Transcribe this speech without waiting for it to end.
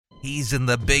He's in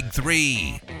the big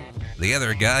three. The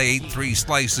other guy ate 3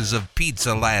 slices of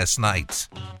pizza last night.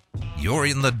 You're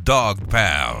in the Dog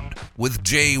Pound with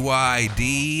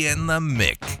JYD and the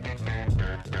Mick.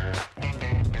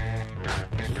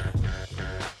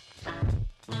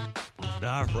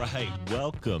 All right,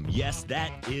 welcome. Yes,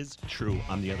 that is true.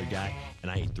 I'm the other guy,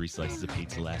 and I ate 3 slices of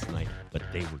pizza last night, but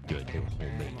they were good. They were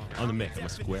homemade. On the Mick, I'm a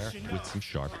square with some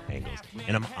sharp angles,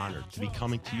 and I'm honored to be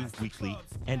coming to you weekly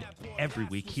and every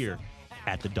week here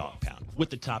at the Dog Pound with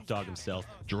the top dog himself,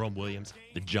 Jerome Williams,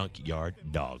 the Junkyard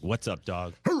Dog. What's up,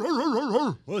 dog?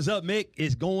 What's up, Mick?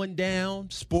 It's going down.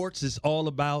 Sports is all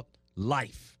about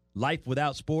life. Life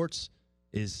without sports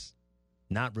is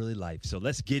not really life. So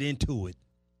let's get into it.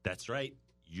 That's right.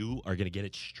 You are going to get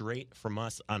it straight from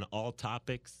us on all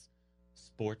topics,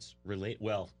 sports relate.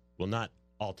 Well, not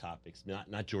all topics,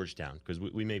 not Georgetown, because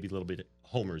we may be a little bit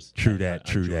homers. True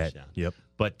that. Yep.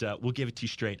 But we'll give it to you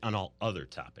straight on all other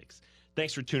topics.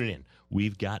 Thanks for tuning in.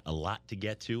 We've got a lot to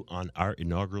get to on our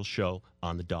inaugural show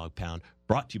on the Dog Pound,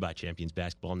 brought to you by Champions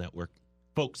Basketball Network.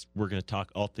 Folks, we're going to talk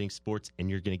all things sports, and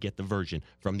you're going to get the version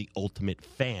from the ultimate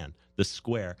fan, the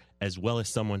square, as well as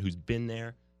someone who's been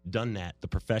there, done that, the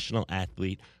professional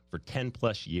athlete for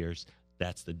 10-plus years.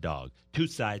 That's the dog. 2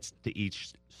 sides to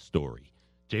each story.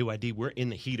 JYD, we're in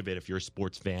the heat of it if you're a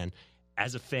sports fan.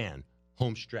 As a fan,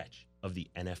 home stretch of the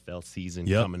NFL season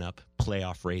coming up,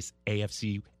 playoff race,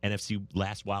 AFC, NFC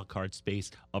last wild card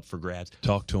space up for grabs.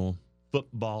 Talk to him.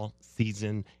 Football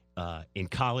season in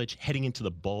college, heading into the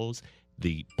bowls.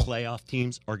 The playoff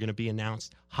teams are going to be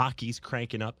announced. Hockey's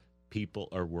cranking up. People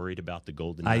are worried about the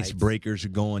Golden Knights. Icebreakers are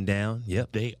going down.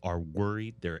 Yep. They are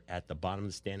worried. They're at the bottom of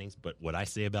the standings. But what I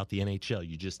say about the NHL,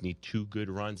 you just need 2 good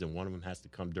runs, and one of them has to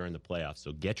come during the playoffs.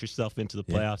 So get yourself into the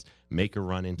playoffs. Make a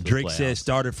run into the playoffs. Drake says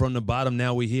started from the bottom,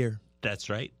 now we're here. That's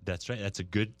right. That's a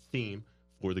good theme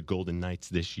for the Golden Knights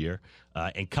this year.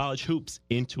 And college hoops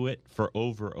into it for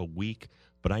over a week.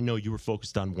 But I know you were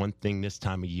focused on one thing this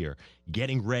time of year,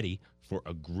 getting ready for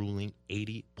a grueling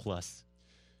 80-plus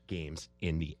games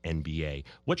in the NBA.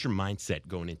 What's your mindset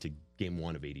going into game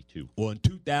 1 of 82? Well, in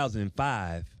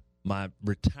 2005, my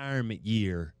retirement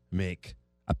year, Mick,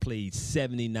 I played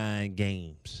 79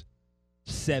 games.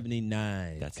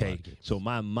 79. That's a lot of games. So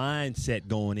my mindset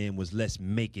going in was, let's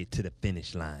make it to the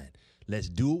finish line. Let's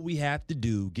do what we have to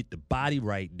do, get the body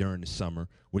right during the summer,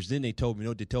 which then they told me, you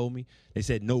know what they told me? They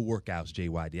said, no workouts,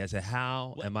 JYD. I said,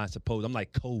 how am I supposed? I'm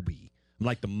like Kobe. I'm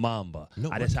like the Mamba.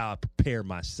 That's how I prepare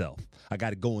myself. I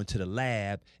got to go into the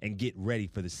lab and get ready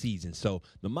for the season. So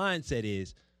the mindset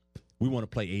is we want to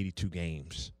play 82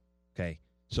 games, okay?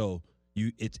 So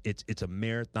it's a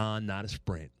marathon, not a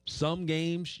sprint. Some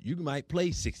games you might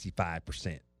play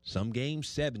 65%. Some games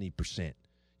 70%.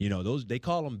 You know, those they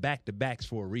call them back-to-backs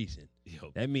for a reason.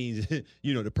 That means,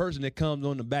 the person that comes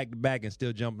on the back-to-back and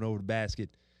still jumping over the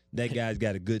basket, that guy's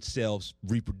got a good cells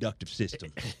reproductive system.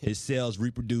 His cells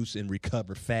reproduce and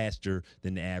recover faster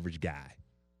than the average guy.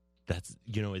 That's,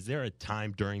 is there a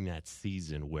time during that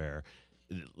season where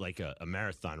like a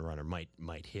marathon runner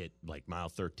might hit like mile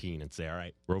 13 and say, all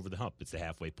right, we're over the hump. It's the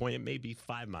halfway point. It may be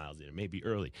 5 miles in. It may be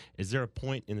early. Is there a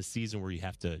point in the season where you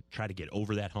have to try to get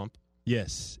over that hump?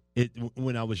 Yes.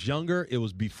 When I was younger, it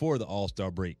was before the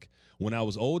All-Star break. When I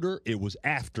was older, it was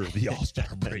after the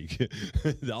All-Star break.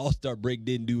 The All-Star break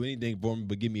didn't do anything for me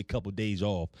but give me a couple days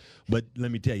off. But let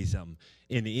me tell you something.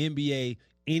 In the NBA,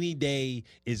 any day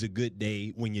is a good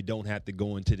day when you don't have to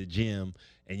go into the gym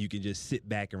and you can just sit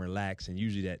back and relax. And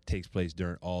usually that takes place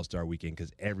during All-Star weekend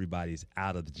because everybody's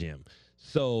out of the gym.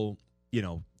 So,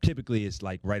 typically it's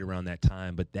like right around that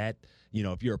time. But that,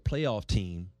 if you're a playoff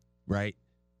team, right,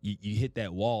 you hit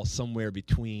that wall somewhere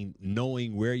between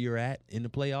knowing where you're at in the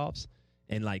playoffs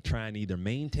and like trying to either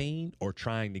maintain or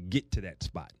trying to get to that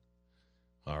spot.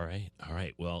 All right.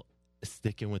 Well,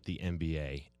 sticking with the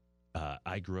NBA,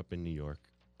 I grew up in New York.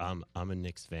 I'm a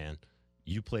Knicks fan.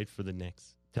 You played for the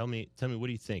Knicks. Tell me, what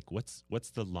do you think? What's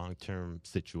the long-term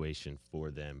situation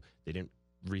for them? They didn't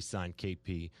re-sign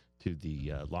KP to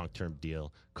the long-term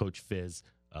deal. Coach Fizz,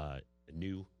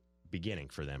 new beginning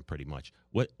for them pretty much.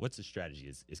 What's the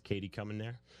strategy? Is Katie coming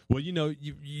there? Well,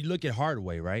 you look at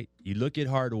Hardaway, right? You look at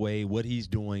Hardaway, what he's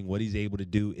doing, what he's able to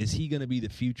do. Is he going to be the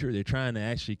future? They're trying to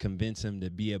actually convince him to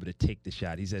be able to take the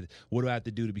shot. He said, what do I have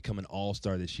to do to become an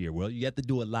all-star this year? Well, you have to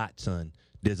do a lot, son.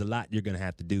 There's a lot you're going to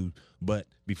have to do. But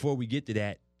before we get to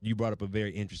that, you brought up a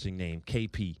very interesting name,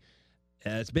 KP.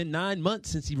 It's been 9 months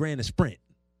since he ran a sprint.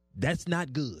 That's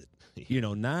not good.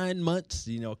 9 months,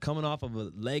 coming off of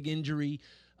a leg injury,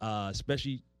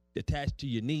 especially attached to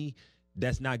your knee,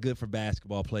 that's not good for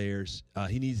basketball players.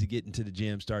 He needs to get into the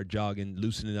gym, start jogging,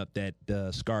 loosening up that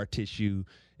scar tissue,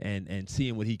 and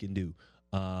seeing what he can do,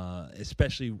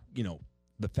 especially,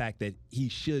 the fact that he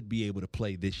should be able to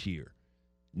play this year.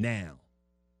 Now,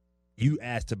 you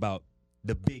asked about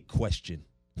the big question,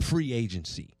 free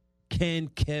agency. Can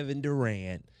Kevin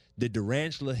Durant, the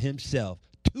Durantula himself,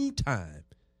 2-time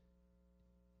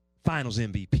Finals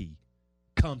MVP,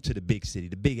 come to the big city,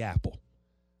 the Big Apple?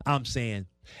 I'm saying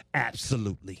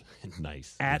absolutely.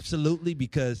 Nice. Absolutely,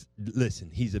 because, listen,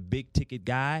 he's a big-ticket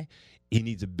guy. He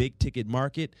needs a big-ticket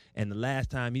market, and the last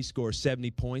time he scored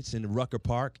 70 points in the Rucker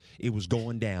Park, it was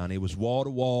going down. It was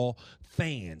wall-to-wall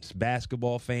fans,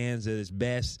 basketball fans at its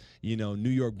best. New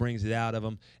York brings it out of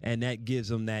him, and that gives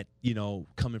him that,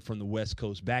 coming from the West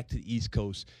Coast back to the East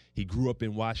Coast. He grew up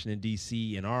in Washington,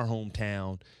 D.C., in our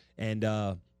hometown, and,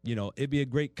 it'd be a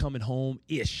great coming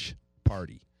home-ish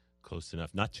party. Close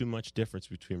enough. Not too much difference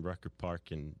between Rucker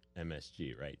Park and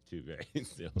MSG, right?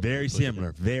 Very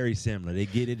similar. Very similar. They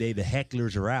get it. The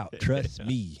hecklers are out. Trust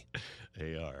me.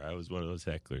 They are. I was one of those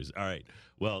hecklers. All right.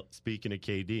 Well, speaking of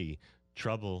KD,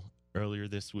 trouble earlier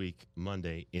this week,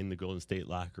 Monday, in the Golden State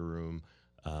locker room.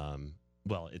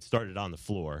 It started on the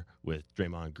floor with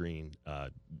Draymond Green. I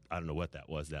don't know what that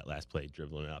was, that last play,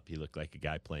 dribbling up. He looked like a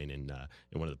guy playing in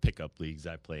one of the pickup leagues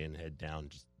I play in, head down,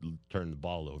 just turn the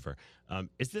ball over.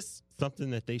 Is this something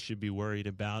that they should be worried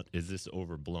about? Is this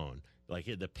overblown? Like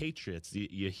the Patriots,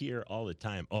 you hear all the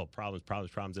time,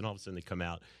 problems, and all of a sudden they come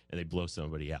out and they blow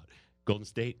somebody out. Golden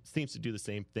State seems to do the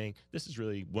same thing. This is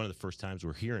really one of the first times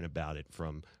we're hearing about it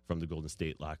from the Golden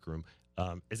State locker room.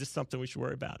 Is this something we should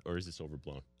worry about, or is this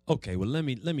overblown? Okay, well, let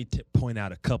me point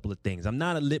out a couple of things. I'm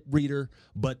not a lip reader,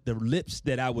 but the lips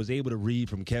that I was able to read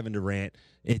from Kevin Durant,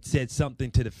 it said something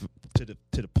to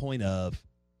the point of,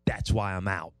 that's why I'm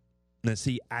out. Now,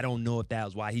 see, I don't know if that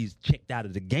was why he's checked out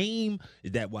of the game.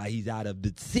 Is that why he's out of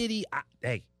the city?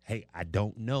 Hey, I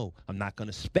don't know. I'm not going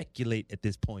to speculate at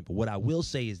this point. But what I will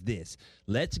say is this.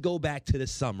 Let's go back to the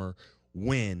summer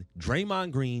when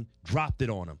Draymond Green dropped it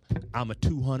on him. I'm a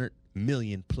 $200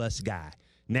 million plus guy.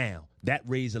 Now, that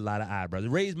raised a lot of eyebrows. It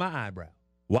raised my eyebrow.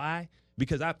 Why?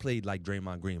 Because I played like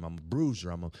Draymond Green. I'm a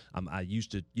bruiser. I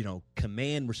used to,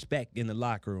 command respect in the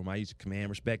locker room. I used to command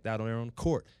respect out there on the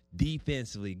court.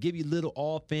 Defensively, give you a little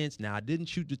offense. Now, I didn't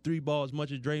shoot the three ball as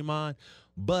much as Draymond,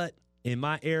 but in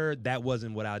my era, that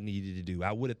wasn't what I needed to do.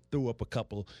 I would have threw up a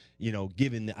couple,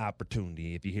 given the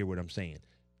opportunity, if you hear what I'm saying.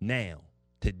 Now,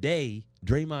 today,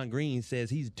 Draymond Green says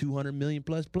he's a $200 million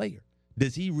plus player.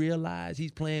 Does he realize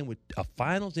he's playing with a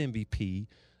Finals MVP,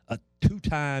 a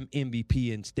 2-time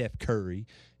MVP in Steph Curry,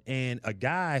 and a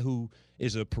guy who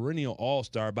is a perennial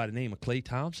all-star by the name of Klay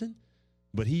Thompson?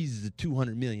 But he's the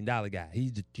 $200 million guy.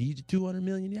 He's the $200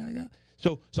 million guy.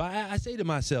 So I say to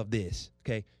myself this,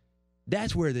 okay,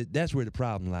 that's where the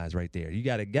problem lies right there. You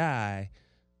got a guy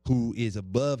who is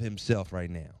above himself right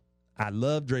now. I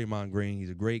love Draymond Green. He's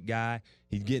a great guy.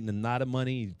 He's getting a lot of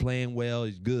money. He's playing well.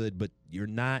 He's good. But you're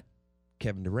not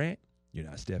Kevin Durant. You're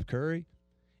not Steph Curry.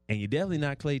 And you're definitely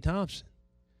not Klay Thompson.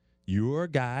 You're a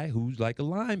guy who's like a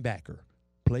linebacker.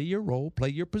 Play your role. Play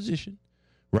your position.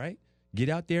 Right? Get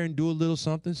out there and do a little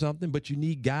something, but you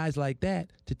need guys like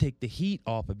that to take the heat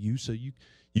off of you so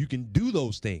you can do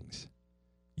those things.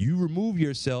 You remove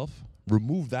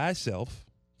thyself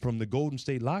from the Golden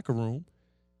State locker room,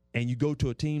 and you go to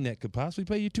a team that could possibly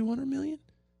pay you $200 million.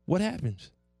 What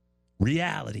happens?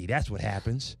 Reality, that's what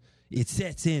happens. It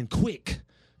sets in quick,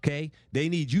 okay? They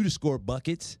need you to score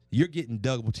buckets. You're getting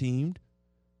double-teamed.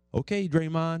 Okay,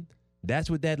 Draymond, that's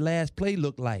what that last play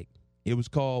looked like. It was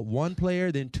called one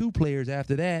player, then two players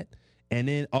after that, and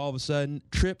then all of a sudden,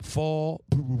 trip, fall.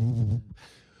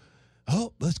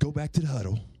 Oh, let's go back to the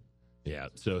huddle. Yeah,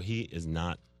 so he is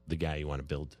not the guy you want to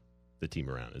build the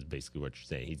team around, is basically what you're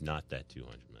saying. He's not that $200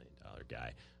 million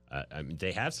guy. I mean,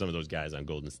 they have some of those guys on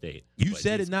Golden State. You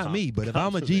said it, not me, but if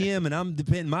I'm a GM and I'm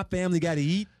depending, my family got to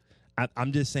eat,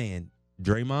 I'm just saying,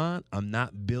 Draymond, I'm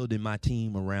not building my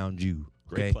team around you.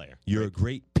 Okay? Great player. You're a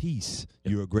great piece.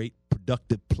 Yep. You're a great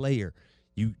productive player.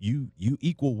 You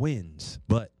equal wins,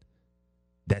 but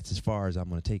that's as far as I'm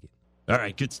going to take it. All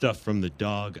right, good stuff from the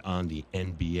dog on the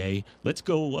NBA. Let's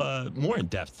go more in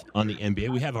depth on the NBA.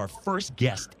 We have our first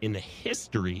guest in the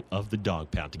history of the Dog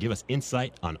Pound to give us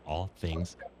insight on all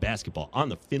things basketball on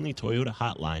the Finley Toyota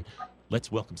Hotline.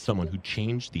 Let's welcome someone who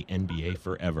changed the NBA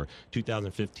forever.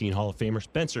 2015 Hall of Famer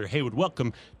Spencer Haywood.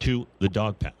 Welcome to the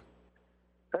Dog Pound.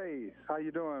 Hey, how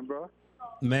you doing, bro?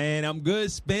 Man, I'm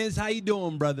good, Spence. How you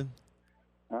doing, brother?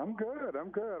 I'm good.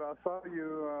 I saw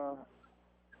you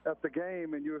at the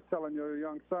game, and you were telling your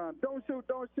young son, "Don't shoot,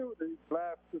 don't shoot." And he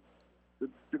blasted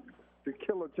the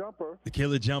killer jumper. The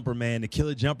killer jumper, man. The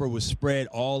killer jumper was spread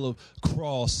all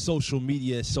across social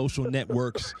media, social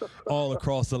networks, all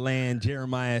across the land.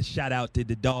 Jeremiah, shout out to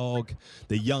the dog,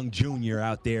 the young junior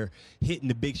out there hitting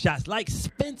the big shots like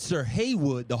Spencer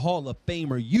Haywood, the Hall of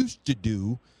Famer, used to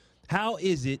do. How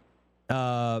is it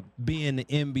being the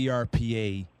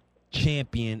NBRPA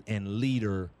champion and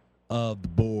leader of the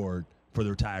board for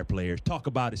the retired players? Talk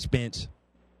about it, Spence.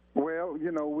 Well,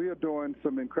 we are doing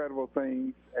some incredible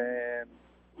things,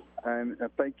 and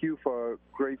thank you for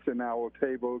gracing our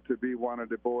table to be one of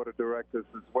the board of directors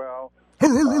as well.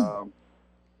 So,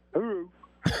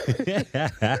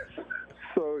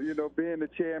 being the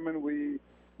chairman, we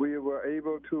were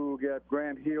able to get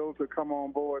Grant Hill to come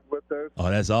on board with us. Oh,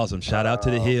 that's awesome. Shout out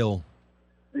to the Hill.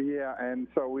 Yeah, and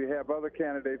so we have other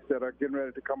candidates that are getting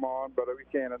ready to come on, but we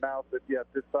can't announce it yet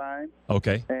this time.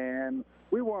 Okay. And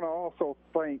we want to also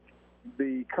thank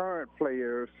the current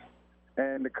players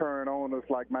and the current owners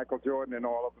like Michael Jordan and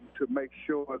all of them to make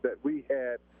sure that we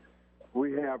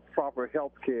have proper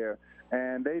health care.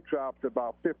 And they dropped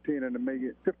about $15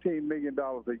 million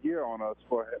a year on us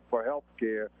for health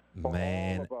care.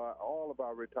 Man, all of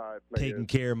our retired players. Taking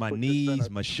care of my knees,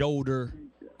 my shoulder,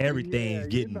 everything's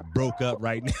getting broke up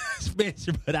right now,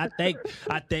 Spencer. But I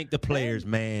thank the players,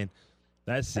 man.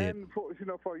 That's it. And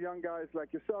for young guys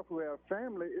like yourself who have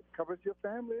family, it covers your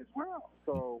family as well.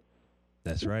 So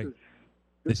that's right.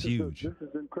 It's huge. This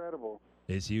is incredible.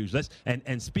 It's huge.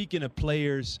 And speaking of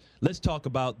players, let's talk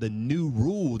about the new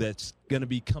rule that's going to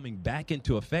be coming back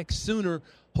into effect sooner,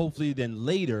 hopefully, than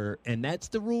later. And that's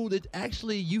the rule that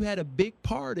actually you had a big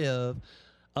part of,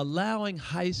 allowing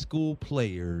high school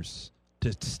players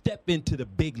to step into the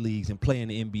big leagues and play in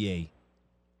the NBA.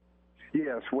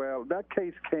 Yes, well, that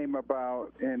case came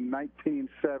about in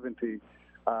 1970.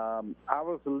 I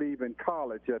was leaving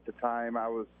college at the time. I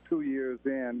was 2 years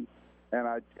in, and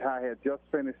I had just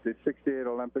finished the '68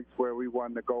 Olympics where we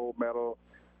won the gold medal.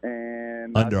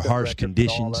 And under harsh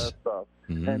conditions. And all that stuff.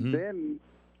 Mm-hmm. And then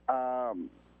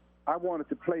I wanted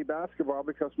to play basketball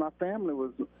because my family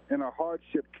was in a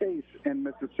hardship case in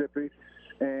Mississippi.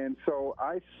 And so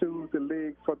I sued the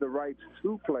league for the rights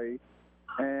to play,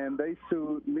 and they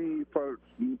sued me for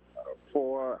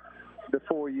the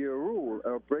 4-year rule,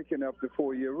 breaking up the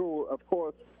 4-year rule. Of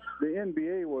course, the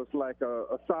NBA was like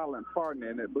a silent partner,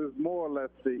 and it was more or less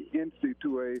the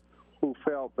NC2A who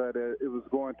felt that it was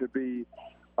going to be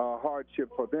a hardship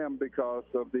for them because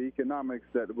of the economics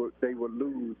that they would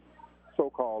lose,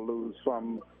 so-called lose,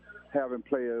 from having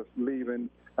players leaving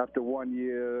after 1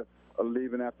 year, or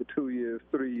leaving after 2 years,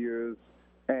 3 years,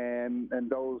 and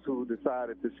those who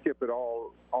decided to skip it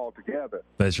all together.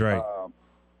 That's right.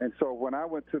 And so when I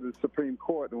went to the Supreme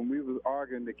Court, when we were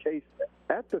arguing the case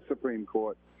at the Supreme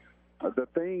Court, the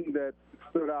thing that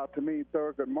stood out to me,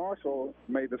 Thurgood Marshall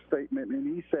made a statement,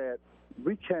 and he said,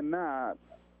 we cannot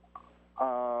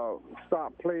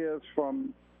stop players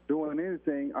from doing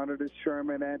anything under the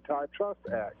Sherman Antitrust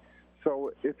Act.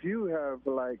 So if you have,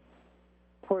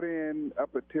 put in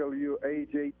up until you're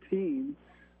age 18,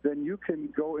 then you can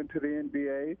go into the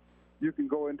NBA, you can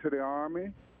go into the Army,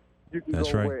 you can go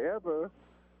wherever,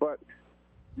 but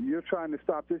you're trying to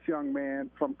stop this young man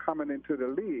from coming into the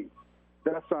league.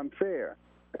 That's unfair.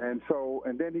 And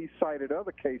then he cited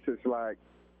other cases like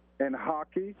in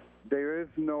hockey, there is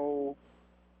no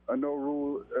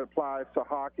rule applies to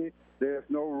hockey. There's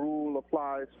no rule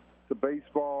applies to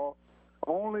baseball.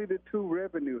 Only the two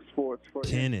revenue sports for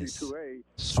tennis, NC2A,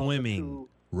 swimming,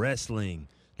 wrestling.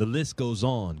 The list goes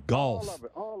on. Golf.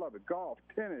 All of it. Golf,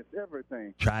 tennis,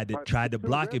 everything. Tried to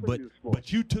block it,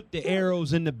 but you took the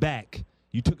arrows in the back.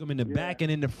 You took them in the back and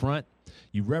in the front.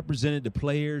 You represented the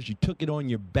players. You took it on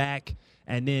your back.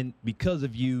 And then because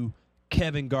of you,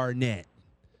 Kevin Garnett,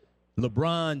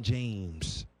 LeBron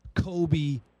James,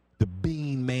 Kobe, the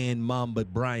Bean Man, Mamba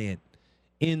Bryant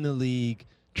in the league,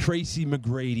 Tracy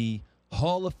McGrady,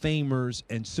 Hall of Famers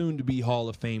and soon-to-be Hall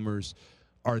of Famers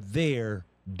are there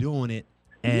doing it.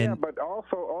 And but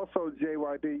also,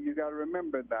 JYD, you got to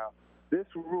remember now, this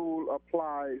rule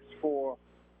applies for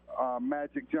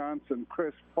Magic Johnson,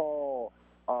 Chris Paul,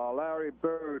 Larry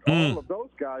Bird, all of those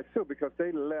guys, too, because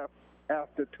they left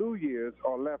after 2 years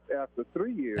or left after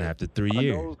 3 years. After 3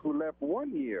 years. Those who left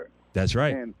 1 year. That's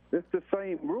right. And it's the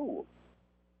same rule.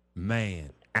 Man,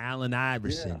 Allen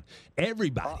Iverson,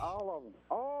 everybody. All of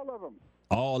them.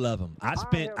 All of them. I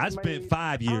spent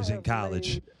 5 years in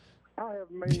college. I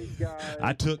have made guys.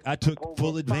 I took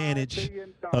full advantage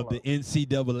of the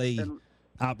NCAA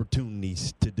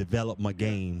opportunities to develop my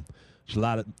game, which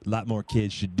a lot more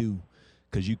kids should do,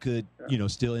 because you could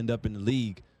still end up in the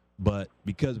league, but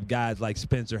because of guys like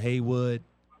Spencer Haywood,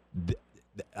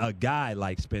 a guy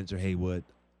like Spencer Haywood,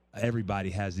 everybody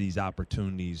has these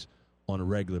opportunities on a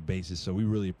regular basis. So we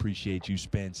really appreciate you,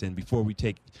 Spence. And before we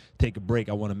take a break,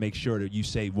 I want to make sure that you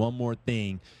say one more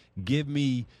thing. Give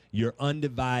me your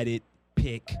undivided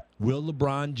pick. Will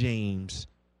LeBron James,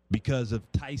 because of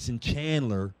Tyson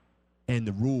Chandler and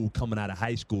the rule coming out of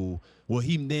high school, will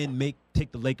he then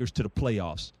take the Lakers to the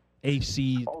playoffs?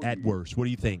 AC at worst. What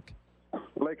do you think?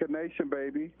 Laker Nation,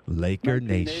 baby. Laker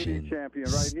Nation. Champion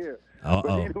right here. Uh-oh.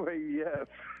 But anyway, yes.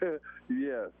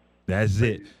 Yes. That's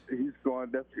it. It's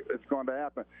going to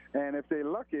happen. And if they're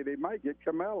lucky, they might get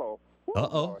Carmelo.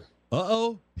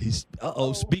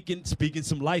 Speaking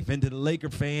some life into the Laker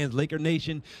fans, Laker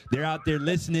Nation. They're out there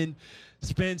listening.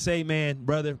 Spence, hey, man,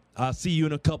 brother, I'll see you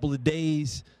in a couple of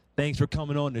days. Thanks for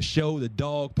coming on the show, the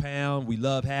Dog Pound. We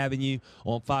love having you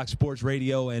on Fox Sports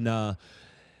Radio. And,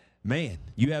 man,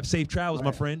 you have safe travels,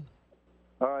 my friend.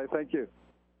 All right, thank you.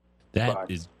 That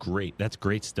is great. That's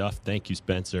great stuff. Thank you,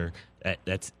 Spencer.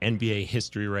 That's NBA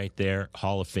history right there,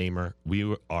 Hall of Famer.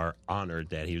 We are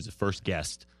honored that he was the first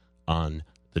guest on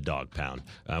the Dog Pound.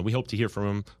 We hope to hear from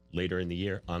him later in the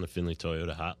year on the Findlay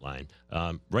Toyota hotline.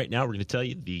 Right now, we're going to tell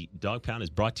you the Dog Pound is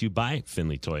brought to you by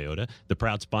Findlay Toyota, the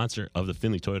proud sponsor of the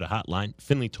Findlay Toyota hotline.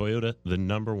 Findlay Toyota, the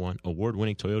 #1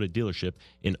 award-winning Toyota dealership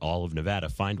in all of Nevada.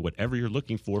 Find whatever you're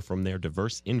looking for from their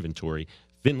diverse inventory.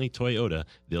 Finley Toyota,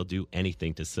 they'll do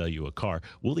anything to sell you a car.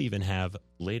 We'll even have,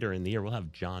 later in the year, we'll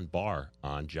have John Barr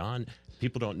on. John,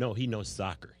 people don't know, he knows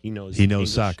soccer. He knows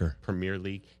soccer. Premier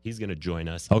League. He's going to join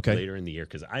us later in the year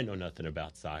because I know nothing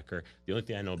about soccer. The only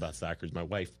thing I know about soccer is my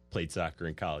wife played soccer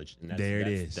in college. And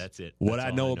that's it. What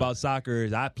I know about soccer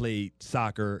is I played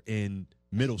soccer in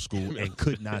middle school and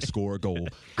could not score a goal.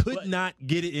 Could not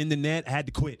get it in the net. Had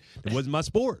to quit. It wasn't my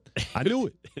sport. I knew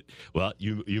it. Well,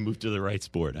 you moved to the right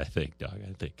sport, I think, Dog.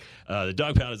 The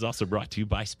Dog Pound is also brought to you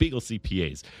by Spiegel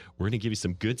CPAs. We're going to give you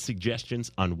some good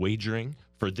suggestions on wagering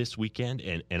for this weekend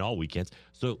and all weekends.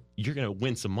 So you're going to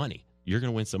win some money.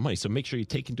 So make sure you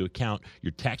take into account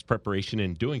your tax preparation.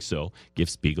 In doing so, give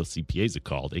Spiegel CPAs a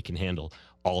call. They can handle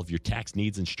all of your tax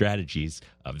needs and strategies.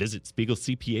 Visit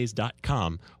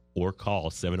SpiegelCPAs.com or call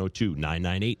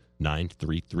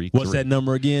 702-998-9333. What's that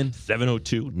number again?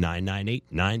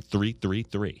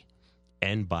 702-998-9333.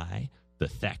 And by the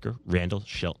Thacker Randall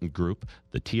Shelton Group,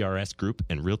 the TRS Group,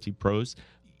 and Realty Pros.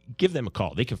 Give them a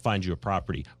call. They can find you a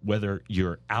property, whether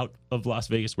you're out of Las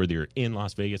Vegas, whether you're in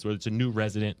Las Vegas, whether it's a new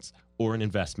residence or an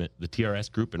investment. The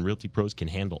TRS Group and Realty Pros can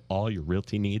handle all your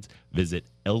realty needs. Visit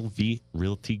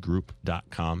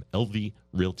lvrealtygroup.com,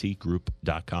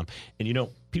 lvrealtygroup.com. And, you know,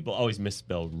 people always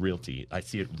misspell realty. I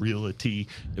see it realty.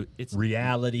 It's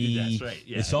reality. That's right.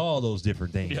 Yeah. It's all those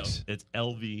different things. You know, it's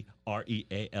lvrealty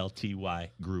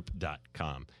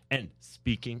group.com. And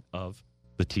speaking of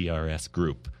the TRS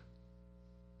Group,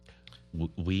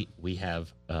 we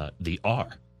have the R.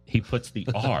 He puts the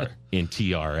R in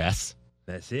TRS.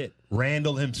 That's it.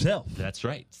 Randall himself. That's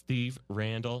right. Steve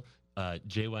Randall,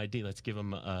 JYD. Let's give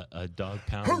him a Dog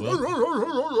Pound.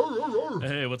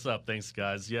 Hey, what's up? Thanks,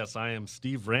 guys. Yes, I am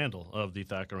Steve Randall of the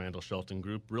Thacker Randall Shelton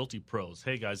Group, Realty Pros.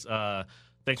 Hey, guys.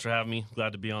 Thanks for having me.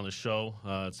 Glad to be on the show.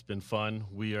 It's been fun.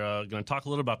 We are going to talk a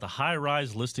little about the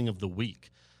high-rise listing of the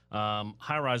week.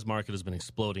 High-rise market has been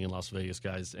exploding in Las Vegas,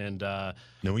 guys. And now,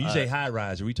 when you say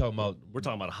high-rise, are we talking about? We're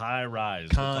talking about high-rise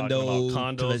Condos.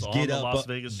 Condos on the Las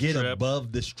Vegas Strip. Get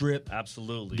above the Strip.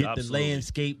 Absolutely. Get the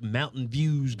landscape, mountain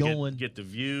views going. Get the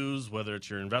views, whether it's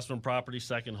your investment property,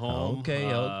 second home. Okay.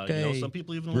 You know, some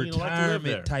people even like to live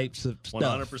there. Types of stuff.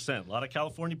 100%. A lot of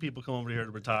California people come over here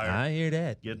to retire. I hear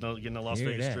that. Getting the Las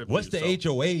Vegas Strip. What's the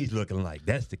HOAs looking like?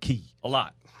 That's the key. A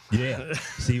lot. Yeah,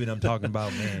 see what I'm talking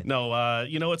about, man. No,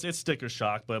 you know, it's sticker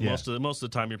shock, but most of the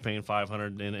time you're paying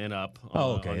 $500 and up.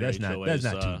 Okay, that's not too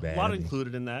bad. A lot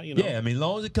included in that, you know. Yeah, I mean, as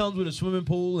long as it comes with a swimming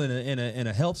pool and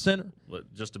a health center.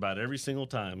 Just about every single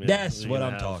time. Yeah. That's what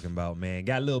I'm talking about, man.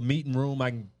 Got a little meeting room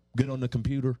I can get on the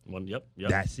computer. Yep.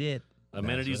 That's it.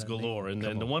 Amenities galore. And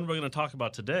then the one we're going to talk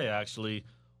about today, actually,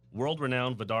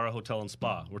 world-renowned Vidara Hotel and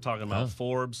Spa. We're talking about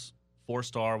Forbes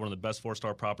 4-star, one of the best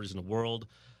 4-star properties in the world.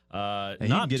 And you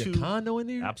can get a condo in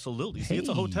there? Absolutely. See, it's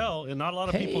a hotel, and not a lot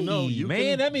of people know.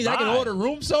 That means I can order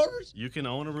room service? You can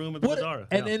own a room at the Vidara.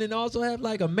 And then it also have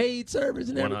like a maid service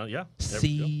and everything? Yeah.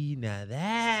 See, now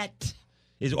that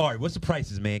is all right. What's the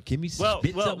prices, man? Can we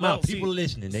spit something out? People are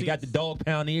listening. They got the Dog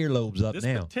Pound earlobes up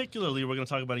now. Particularly, we're going to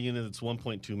talk about a unit that's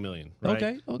 $1.2 million. Right?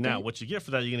 Okay. Now, what you get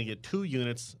for that, you're going to get 2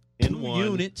 units in one.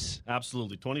 2 units.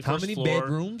 Absolutely. 21st How many floor.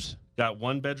 bedrooms? Got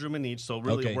 1 bedroom in each, so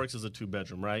really it works as a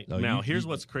 2-bedroom, right? No, now, here's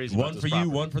what's crazy one about this for property.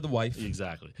 you, one for the wife.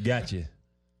 Exactly. Gotcha.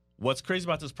 What's crazy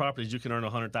about this property is you can earn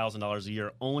 $100,000 a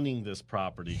year owning this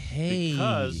property Hey.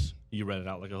 because you rent it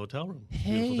out like a hotel room.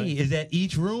 Beautiful Hey, thing. is that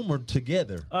each room or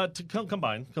together? To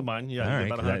combine. Yeah, All you right,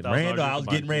 get about 'cause $100,000 Randall, I was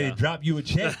getting ready to drop you a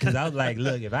check because I was like,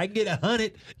 look, if I can get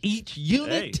 100 each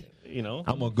unit, Hey, you know,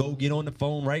 I'm going to go get on the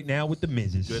phone right now with the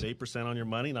missus. good 8% on your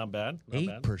money, not bad. Not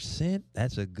bad. 8%?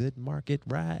 That's a good market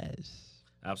rise.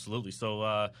 Absolutely.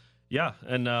 So, yeah,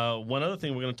 and one other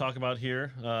thing we're going to talk about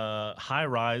here: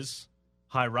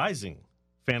 high-rising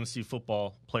fantasy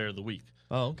football player of the week.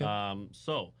 Oh, okay.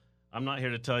 So I'm not here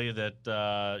to tell you that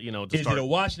to Is start. it a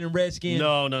Washington Redskin?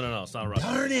 No. It's not a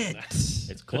Russian. Darn it.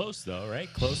 It's close, though, right?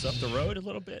 Close up the road a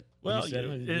little bit. Well, You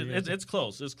said it's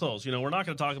close. It's close. We're not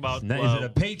going to talk about. Is it a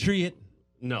Patriot?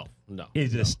 No.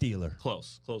 Is it a Steeler?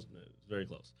 Close, very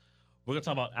close. We're going to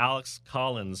talk about Alex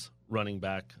Collins, running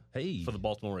back Hey. for the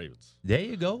Baltimore Ravens. There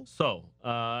you go. So,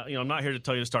 I'm not here to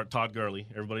tell you to start Todd Gurley.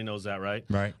 Everybody knows that, right?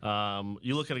 Right.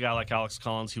 You look at a guy like Alex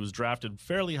Collins. He was drafted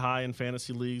fairly high in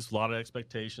fantasy leagues, a lot of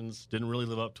expectations. Didn't really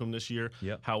live up to him this year.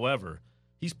 Yep. However,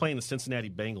 he's playing the Cincinnati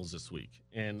Bengals this week,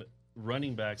 and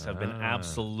running backs have been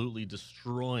absolutely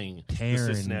destroying the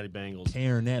Cincinnati Bengals.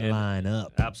 Tearing that line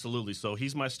up. Absolutely. So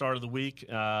he's my start of the week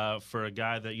for a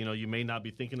guy that, you may not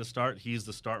be thinking to start. He's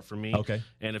the start for me. Okay.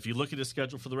 And if you look at his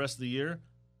schedule for the rest of the year,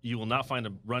 you will not find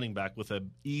a running back with an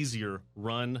easier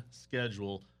run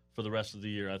schedule for the rest of the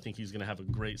year. I think he's going to have a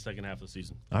great second half of the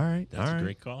season. All right. That's all right. a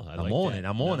great call. I'm on it.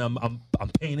 I'm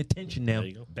paying attention now. There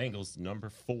you go. Bengals number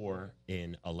 4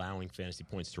 in allowing fantasy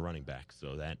points to running back.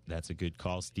 So that's a good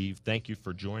call, Steve. Thank you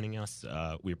for joining us.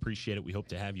 We appreciate it. We hope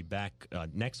to have you back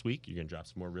next week. You're going to drop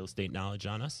some more real estate knowledge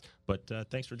on us. But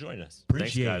thanks for joining us.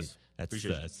 Appreciate Thanks, guys. it. That's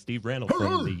Appreciate it. Steve Randall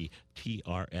from the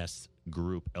TRS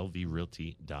Group,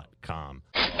 lvrealty.com.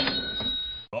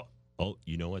 Oh,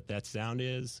 you know what that sound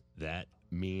is? That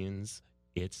means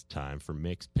it's time for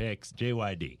Mixed Picks.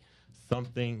 JYD,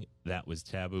 something that was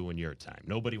taboo in your time.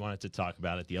 Nobody wanted to talk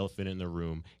about it. The elephant in the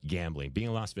room, gambling. Being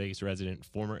a Las Vegas resident,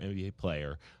 former NBA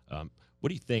player, what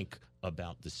do you think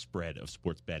about the spread of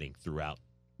sports betting throughout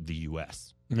the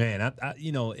U.S.? Man,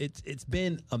 it's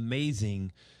been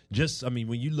amazing.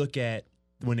 When you look at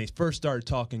when they first started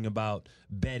talking about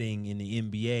betting in the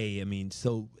NBA,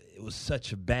 so it was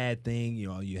such a bad thing.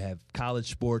 You have college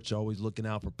sports always looking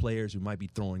out for players who might be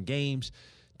throwing games,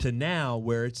 to now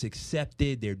where it's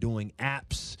accepted. They're doing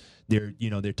apps.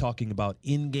 They're talking about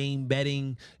in-game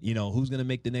betting. Who's going to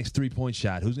make the next three-point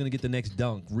shot? Who's going to get the next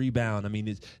dunk, rebound?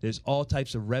 There's all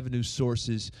types of revenue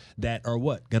sources that are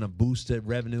going to boost the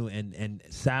revenue and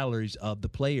salaries of the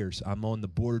players. I'm on the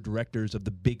board of directors of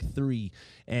the Big Three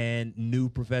and new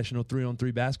professional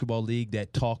 3-on-3 basketball league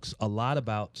that talks a lot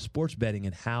about sports betting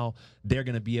and how they're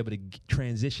going to be able to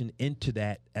transition into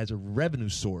that as a revenue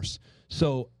source.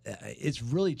 So it's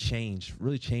really changed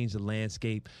the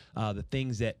landscape. The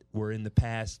things that were in the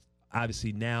past,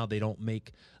 obviously now they don't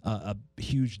make a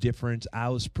huge difference. I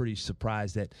was pretty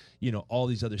surprised that, all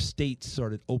these other states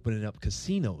started opening up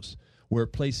casinos where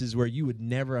places where you would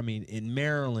never, in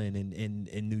Maryland and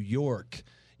in New York,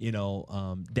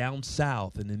 down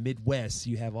south and the Midwest,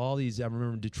 you have all these. I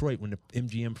remember in Detroit when the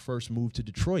MGM first moved to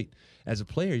Detroit. As a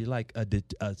player, you're like, a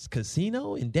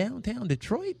casino in downtown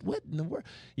Detroit? What in the world?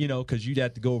 Because you'd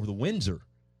have to go over the Windsor,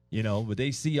 but they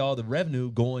see all the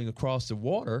revenue going across the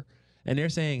water, and they're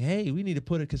saying, hey, we need to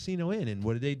put a casino in. And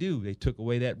what did they do? They took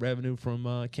away that revenue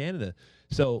from Canada.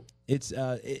 So it's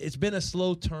been a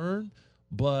slow turn,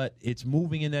 but it's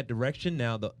moving in that direction.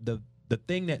 Now, the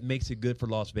thing that makes it good for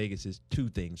Las Vegas is two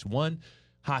things. One,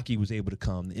 hockey was able to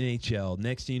come. The NHL.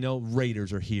 Next thing you know,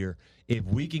 Raiders are here. If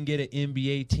we can get an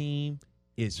NBA team,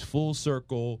 it's full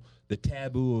circle. The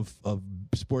taboo of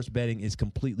sports betting is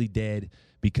completely dead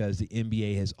because the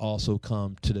NBA has also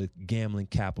come to the gambling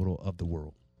capital of the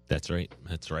world. That's right.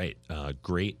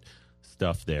 Great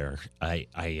stuff there. I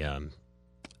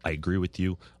agree with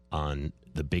you on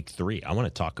the Big Three. I want to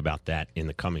talk about that in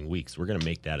the coming weeks. We're going to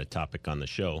make that a topic on the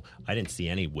show. I didn't see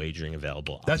any wagering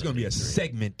available. That's going to be a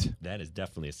segment. That is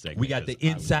definitely a segment. We got the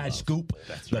inside scoop,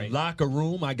 the locker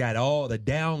room. I got all the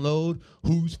download,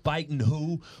 who's fighting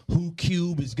who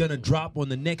Cube is going to drop on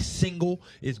the next single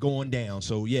is going down.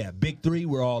 So, yeah, Big Three,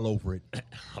 we're all over it.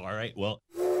 All right, well,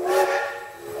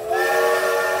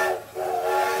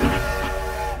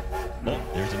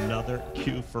 there's another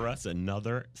cue for us,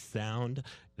 another sound.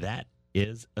 That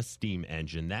is a steam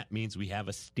engine. That means we have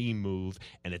a steam move,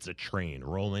 and it's a train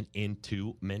rolling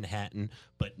into Manhattan,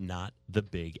 but not the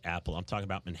Big Apple. I'm talking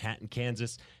about Manhattan,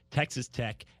 Kansas, Texas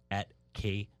Tech at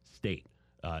K-State.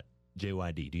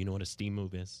 JYD, do you know what a steam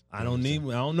move is? I don't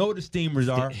know what the steamers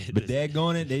are, but they're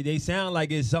going. They sound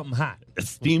like it's something hot. A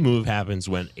steam move happens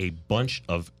when a bunch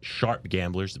of sharp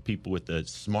gamblers, the people with the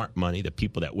smart money, the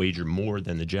people that wager more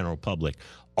than the general public,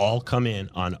 all come in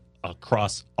on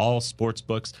across all sports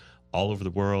books all over the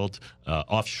world,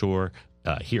 offshore,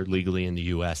 here legally in the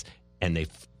U.S., and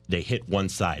they hit one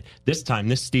side. This time,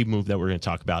 this steam move that we're going to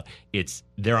talk about,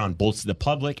 they're on both. The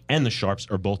public and the sharps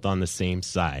are both on the same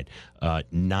side.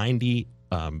 90%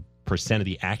 of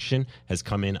the action has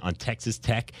come in on Texas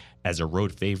Tech as a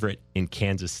road favorite in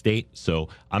Kansas State. So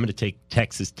I'm going to take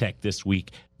Texas Tech this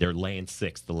week. They're laying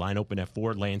 6. The line opened at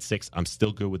 4, laying 6. I'm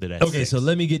still good with it at 6. Okay, so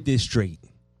let me get this straight.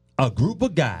 A group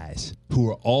of guys who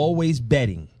are always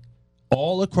betting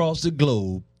all across the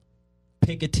globe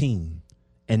pick a team,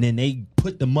 and then they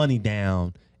put the money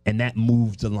down, and that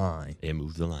moves the line. It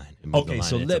moves the line. Okay,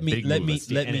 so let me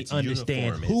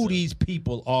understand who these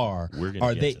people are. We're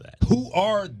going to get to that. Who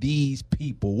are these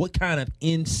people? What kind of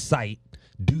insight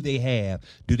do they have?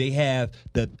 Do they have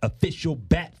the official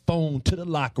bat phone to the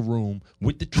locker room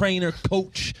with the trainer,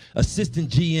 coach, assistant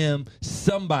GM,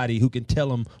 somebody who can tell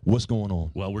them what's going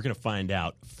on? Well, we're going to find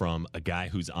out from a guy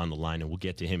who's on the line, and we'll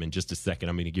get to him in just a second.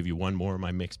 I'm going to give you one more of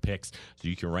my mixed picks so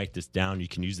you can write this down. You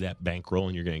can use that bankroll,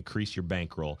 and you're going to increase your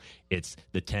bankroll. It's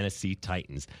the Tennessee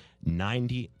Titans.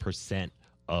 90%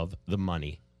 of the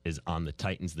money is on the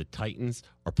Titans. The Titans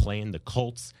are playing the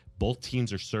Colts. Both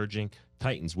teams are surging.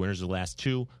 Titans, winners of the last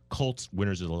 2. Colts,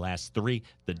 winners of the last 3.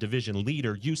 The division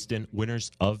leader, Houston,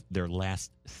 winners of their last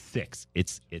 6.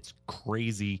 It's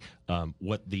crazy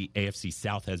what the AFC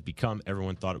South has become.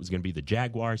 Everyone thought it was going to be the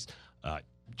Jaguars.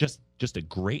 Just a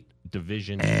great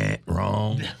division.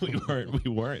 Wrong. We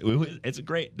weren't. It's a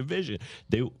great division.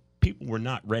 People were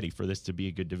not ready for this to be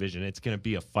a good division. It's going to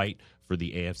be a fight for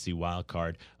the AFC wild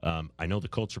card. I know the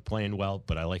Colts are playing well,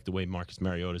 but I like the way Marcus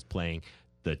Mariota is playing.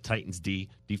 The Titans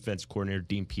defense coordinator,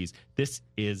 Dean Pease. This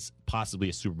is possibly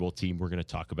a Super Bowl team. We're going to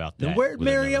talk about that. Now, where did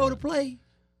Mariota play?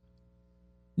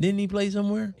 Didn't he play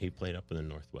somewhere? He played up in the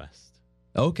Northwest.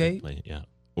 Okay.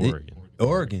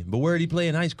 Oregon. But where did he play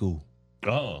in high school?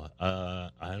 Oh,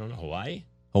 I don't know. Hawaii?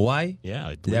 Hawaii?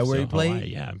 Yeah. Is that where he played? Hawaii.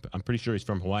 Yeah, I'm pretty sure he's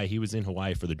from Hawaii. He was in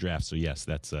Hawaii for the draft. So, yes,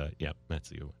 that's the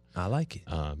good one. I like it.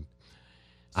 So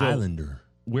Islander.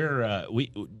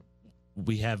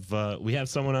 We have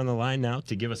someone on the line now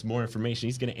to give us more information.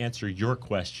 He's going to answer your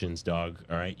questions, Dog.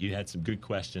 All right, you had some good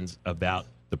questions about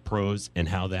the pros and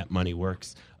how that money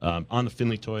works. On the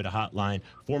Findlay Toyota hotline,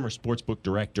 former sportsbook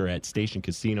director at Station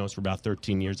Casinos for about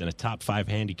 13 years and a top 5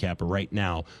 handicapper right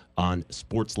now on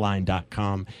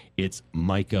sportsline.com. It's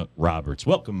Micah Roberts.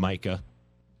 Welcome, Micah.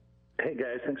 Hey,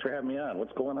 guys. Thanks for having me on.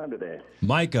 What's going on today?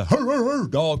 Micah,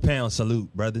 Doggpound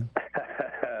salute, brother.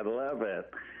 I love it.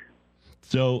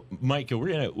 So, Micah,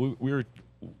 we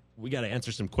got to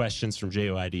answer some questions from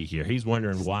JOID here. He's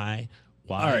wondering why.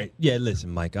 All right. Yeah, listen,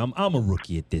 Micah, I'm a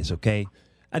rookie at this, okay?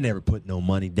 I never put no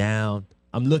money down.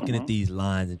 I'm looking at these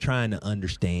lines and trying to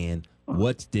understand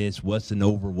what's this, what's an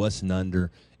over, what's an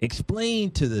under.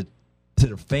 Explain to the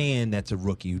fan that's a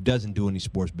rookie who doesn't do any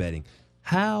sports betting,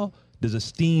 how does a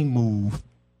steam move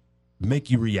make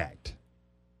you react?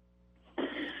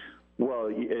 Well,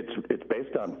 it's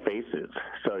based on faces.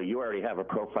 So you already have a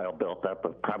profile built up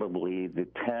of probably the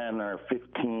 10 or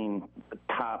 15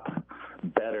 top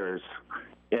bettors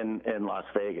in Las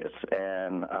Vegas.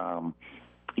 And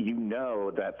you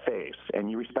know that face, and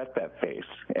you respect that face.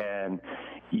 And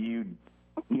you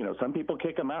know, some people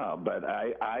kick them out, but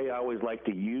I always like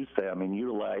to use them and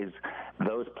utilize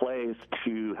those plays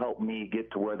to help me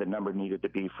get to where the number needed to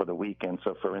be for the weekend.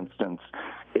 So, for instance,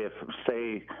 if,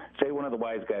 say one of the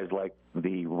wise guys liked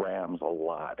the Rams a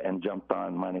lot and jumped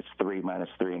on -3,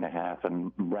 -3.5,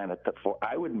 and ran it to 4,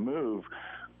 I would move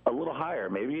a little higher,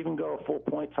 maybe even go a full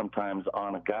point sometimes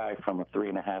on a guy from a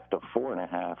 3.5 to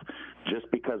 4.5, just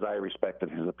because I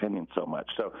respected his opinion so much.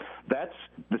 So that's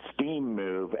the steam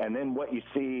move. And then what you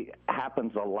see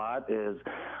happens a lot is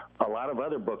a lot of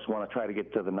other books want to try to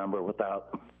get to the number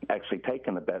without actually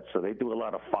taking the bet. So they do a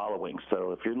lot of following.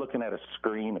 So if you're looking at a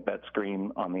bet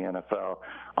screen on the NFL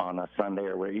on a Sunday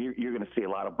or where you're going to see a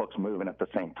lot of books moving at the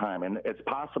same time. And it's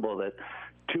possible that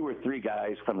 2 or 3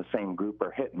 guys from the same group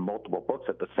are hitting multiple books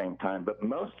at the same time, but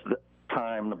most of the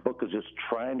time the book is just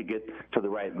trying to get to the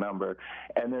right number,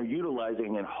 and they're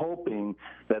utilizing and hoping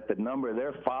that the number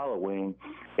they're following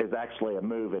is actually a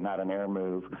move and not an air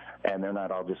move, and they're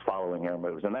not all just following air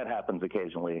moves, and that happens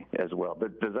occasionally as well.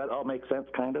 But does that all make sense,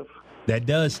 kind of? That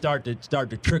does start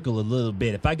to trickle a little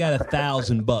bit. If I got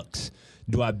 $1,000,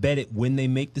 do I bet it when they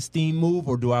make the steam move,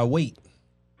 or do I wait?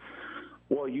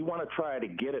 Well, you want to try to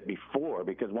get it before,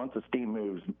 because once the steam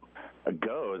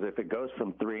goes, if it goes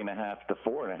from 3.5 to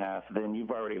 4.5, then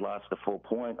you've already lost a full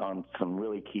point on some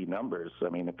really key numbers. I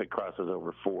mean, if it crosses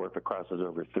over 4, if it crosses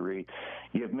over 3,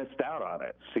 you've missed out on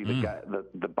it. See,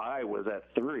 the buy was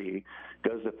at 3,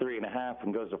 goes to 3.5,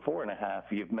 and goes to 4.5.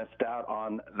 You've missed out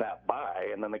on that buy,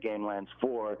 and then the game lands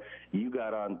 4. You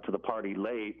got on to the party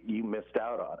late. You missed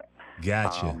out on it.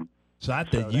 Gotcha. So I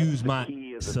have to use my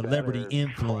celebrity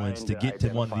influence to get to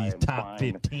one of these top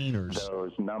 15ers.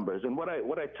 Those numbers. And what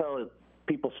I tell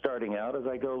people starting out is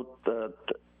I go,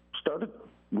 start a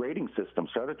rating system,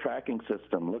 start a tracking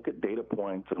system, look at data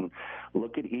points, and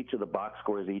look at each of the box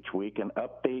scores each week and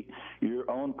update your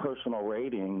own personal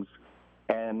ratings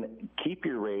and keep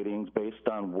your ratings based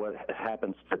on what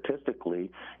happens statistically.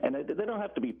 And they don't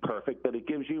have to be perfect, but it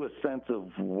gives you a sense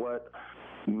of what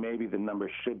maybe the numbers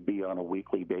should be on a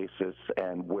weekly basis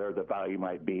and where the value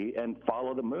might be, and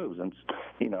follow the moves. And,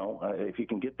 if you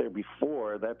can get there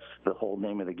before, that's the whole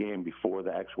name of the game, before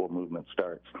the actual movement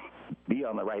starts. Be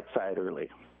on the right side early.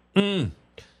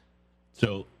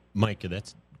 So, Micah,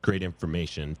 that's great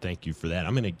information. Thank you for that.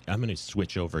 I'm gonna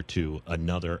switch over to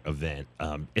another event.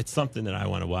 It's something that I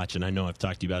want to watch, and I know I've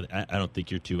talked to you about it. I don't think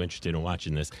you're too interested in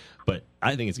watching this, but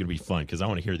I think it's going to be fun because I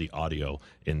want to hear the audio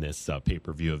in this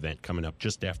pay-per-view event coming up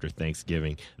just after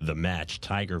Thanksgiving. The match,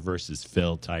 Tiger versus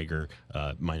Phil. Tiger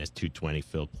minus 220,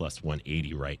 Phil plus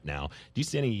 180 right now. Do you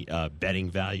see any betting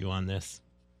value on this?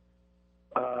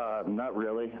 Not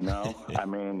really, no. I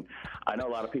mean, I know a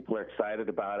lot of people are excited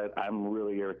about it. I'm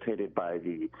really irritated by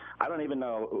I don't even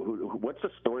know what's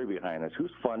the story behind this.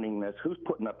 Who's funding this? Who's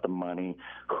putting up the money?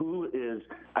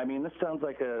 This sounds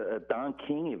like a Don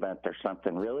King event or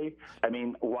something, really. I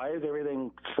mean, why is everything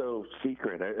so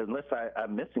secret? Unless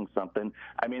I'm missing something.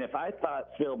 I mean, if I thought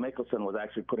Phil Mickelson was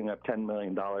actually putting up $10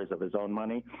 million of his own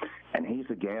money, and he's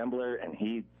a gambler, and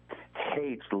he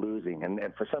hates losing, and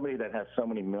for somebody that has so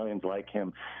many millions like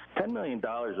him, $10 million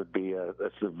would be a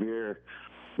severe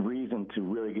reason to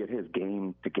really get his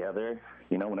game together,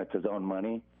 when it's his own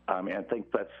money. I think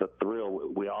that's the thrill.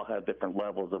 We all have different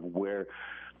levels of where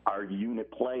our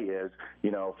unit play is.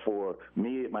 For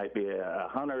me, it might be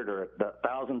 $100 or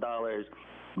 $1,000,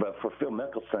 but for Phil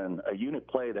Mickelson, a unit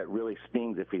play that really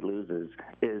stings if he loses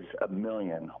is $1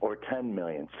 million or $10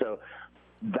 million. So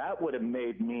that would have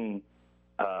made me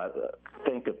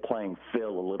think of playing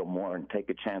Phil a little more and take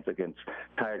a chance against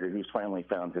Tiger, who's finally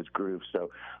found his groove.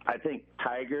 So I think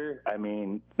Tiger,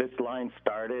 this line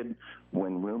started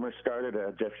when rumors started.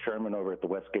 Jeff Sherman over at the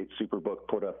Westgate Superbook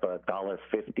put up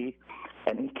 $1.50,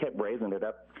 and he kept raising it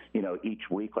up, each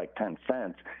week like 10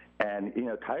 cents. And,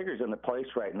 Tiger's in the place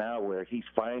right now where he's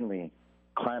finally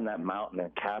climbed that mountain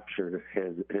and captured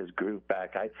his groove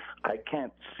back. I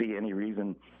can't see any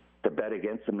reason to bet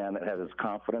against a man that has his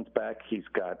confidence back. He's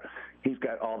got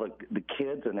all the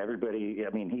kids and everybody.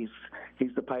 He's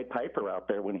the Pied Piper out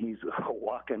there when he's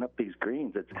walking up these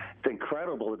greens. It's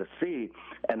incredible to see,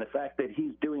 and the fact that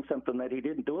he's doing something that he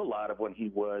didn't do a lot of when he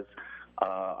was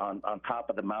on top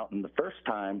of the mountain the first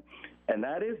time, and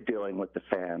that is dealing with the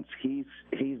fans. He's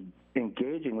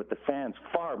engaging with the fans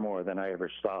far more than I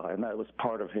ever saw, and that was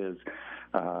part of his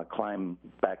climb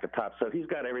back atop. So he's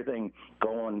got everything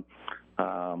going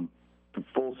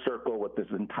full circle with his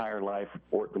entire life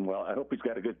working well. I hope he's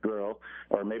got a good girl,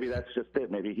 or maybe that's just it.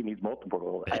 Maybe he needs multiple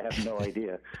girls. I have no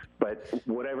idea. But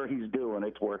whatever he's doing,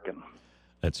 it's working.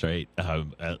 That's right.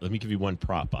 Let me give you one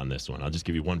prop on this one. I'll just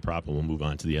give you one prop and we'll move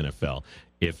on to the NFL.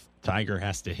 If Tiger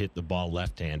has to hit the ball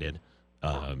left-handed,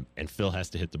 and Phil has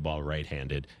to hit the ball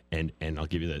right-handed, and I'll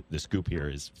give you the scoop here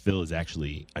is Phil is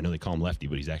actually, I know they call him lefty,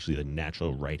 but he's actually the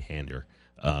natural right-hander.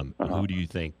 Who do you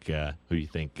think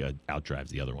outdrives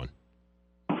the other one?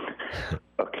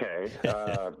 Okay.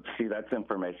 See, that's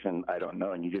information I don't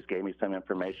know, and you just gave me some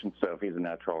information. So if he's a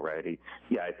natural righty,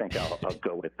 yeah, I think I'll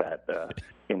go with that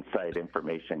inside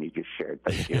information you just shared.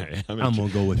 Thank you. I'm going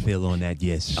to go with Phil on that,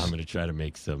 yes. I'm going to try to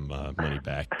make some money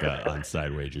back on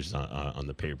side wagers on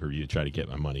the pay-per-view, try to get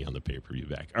my money on the pay-per-view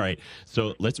back. All right,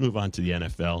 so let's move on to the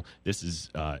NFL. This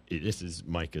is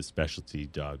Micah's specialty,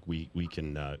 Doug. We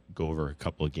can go over a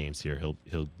couple of games here.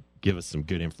 He'll give us some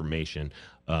good information.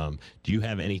 Do you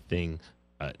have anything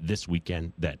this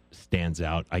weekend that stands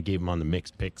out? I gave him on the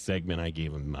mixed pick segment. I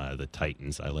gave him the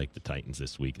Titans. I like the Titans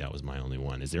this week. That was my only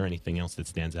one. Is there anything else that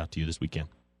stands out to you this weekend?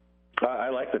 I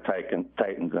like the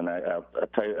Titans, and I'll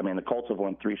tell you, the Colts have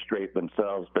won 3 straight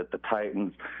themselves, but the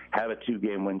Titans have a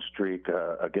 2-game win streak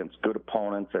against good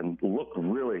opponents and look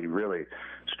really, really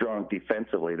strong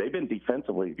defensively. They've been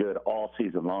defensively good all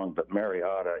season long, but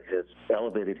Mariota has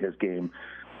elevated his game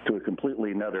to a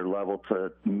completely another level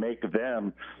to make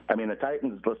them. I mean, the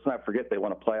Titans, let's not forget, they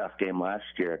won a playoff game last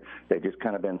year. They've just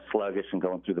kind of been sluggish and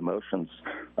going through the motions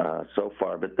so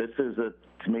far. But this is,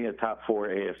 to me, a top 4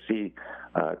 AFC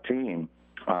team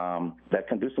that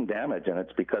can do some damage, and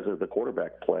it's because of the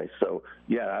quarterback play. So,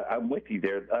 yeah, I'm with you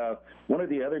there. One of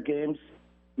the other games,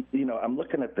 I'm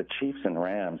looking at the Chiefs and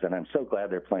Rams, and I'm so glad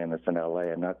they're playing this in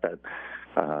L.A. and not that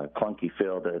clunky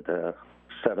field at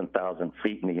 7,000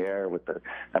 feet in the air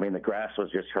the grass was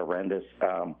just horrendous.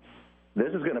 This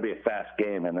is going to be a fast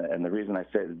game, and the reason I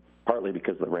say partly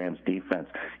because of the Rams defense.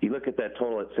 You look at that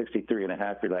total at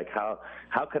 63.5, you're like, how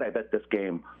could I bet this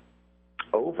game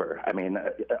over? I mean,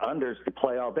 unders to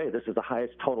play all day. This is the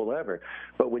highest total ever.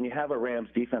 But when you have a Rams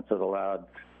defense that allowed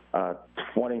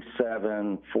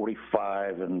 27,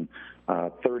 45, and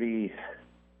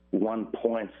 31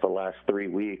 points the last 3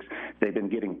 weeks. They've been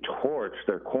getting torched.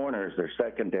 Their corners, their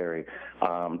secondary,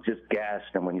 just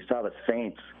gashed. And when you saw the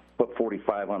Saints put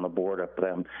 45 on the board up for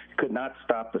them, could not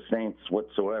stop the Saints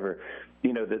whatsoever.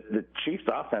 The Chiefs'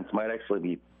 offense might actually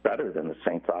be better than the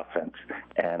Saints' offense.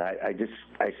 And I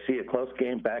see a close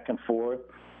game back and forth,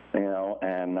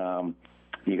 and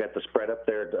you got the spread up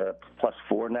there to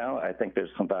 +4 now. I think there's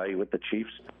some value with the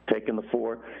Chiefs taking the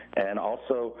 4, and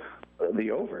also the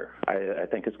over. I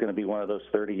think it's going to be one of those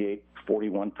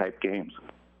 38-41 type games.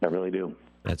 I really do.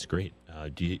 That's great.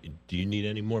 Do you need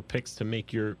any more picks to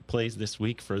make your plays this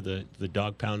week for the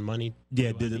dog pound money?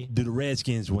 Yeah, do the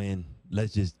Redskins win?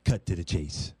 Let's just cut to the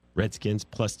chase. Redskins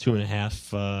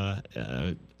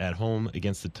 +2.5 at home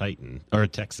against the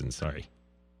Texans. Sorry.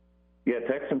 Yeah,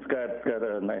 Texans got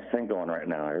a nice thing going right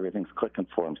now. Everything's clicking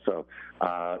for them. So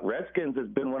Redskins has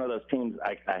been one of those teams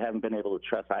I haven't been able to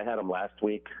trust. I had them last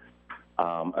week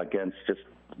against just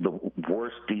the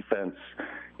worst defense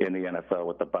in the NFL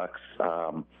with the Bucs,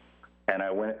 and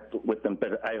I went with them.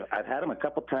 But I've had them a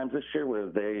couple times this year where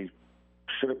they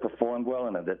should have performed well,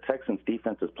 and the Texans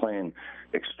defense is playing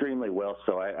extremely well.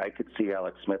 So I could see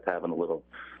Alex Smith having a little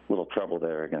trouble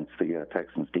there against the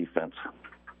Texans defense.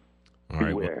 All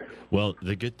right. Well,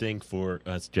 the good thing for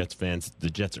us Jets fans, the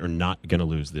Jets are not going to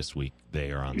lose this week.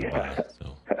 They are on the bye.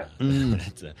 So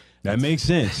that makes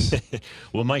sense.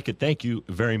 Well, Micah, thank you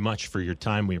very much for your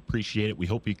time. We appreciate it. We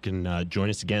hope you can join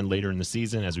us again later in the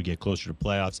season as we get closer to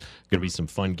playoffs. Going to be some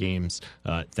fun games.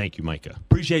 Thank you, Micah.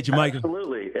 Appreciate you, Micah.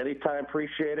 Absolutely. Anytime.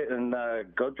 Appreciate it. And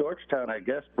go Georgetown, I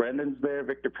guess. Brendan's there.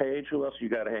 Victor Page. Who else you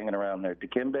got hanging around there?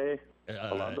 Dikembe?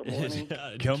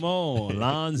 Come on,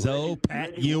 Lonzo,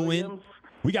 Pat Ewing.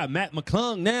 We got Matt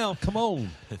McClung now. Come on.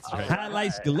 That's right.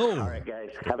 Highlights galore. All right,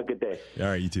 guys. Have a good day. All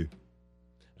right, you too.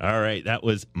 All right. That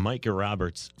was Micah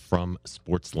Roberts from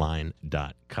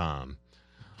sportsline.com.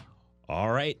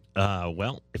 All right.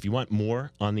 Well, if you want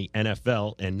more on the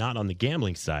NFL and not on the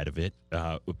gambling side of it,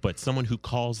 but someone who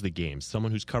calls the games,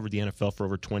 someone who's covered the NFL for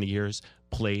over 20 years,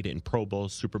 played in Pro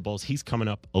Bowls, Super Bowls, he's coming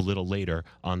up a little later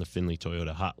on the Findlay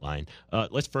Toyota hotline.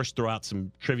 Let's first throw out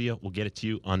some trivia. We'll get it to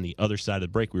you on the other side of the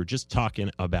break. We were just talking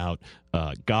about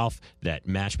golf, that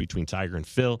match between Tiger and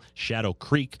Phil, Shadow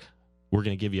Creek. We're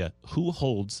going to give you who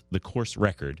holds the course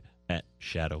record at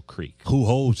Shadow Creek. Who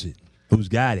holds it? Who's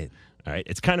got it? All right,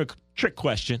 it's kind of a trick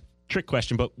question,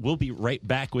 but we'll be right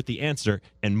back with the answer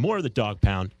and more of the Dog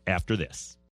Pound after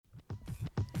this.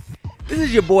 This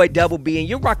is your boy Double B, and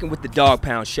you're rocking with the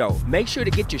Doggpound Show. Make sure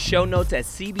to get your show notes at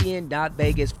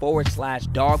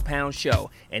cbn.vegas/Doggpound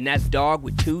Show, and that's dog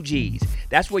with 2 G's.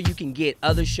 That's where you can get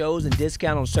other shows and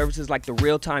discount on services like the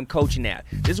real-time coaching app.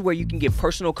 This is where you can get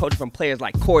personal coaching from players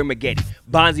like Corey Maggette,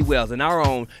 Bonzi Wells, and our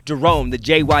own Jerome, the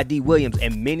JYD Williams,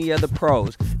 and many other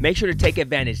pros. Make sure to take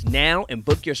advantage now and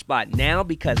book your spot now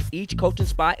because each coaching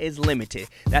spot is limited.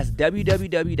 That's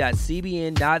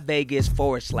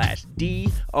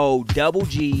www.cbn.vegas/DOGG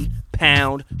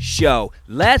Pound Show.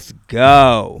 Let's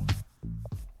go.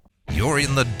 You're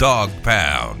in the Dog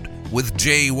Pound with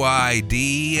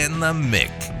JYD and the Mick.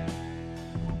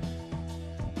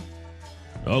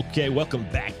 Okay, welcome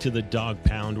back to the Dog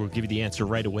Pound. We'll give you the answer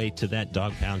right away to that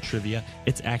Dog Pound trivia.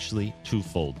 It's actually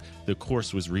twofold. The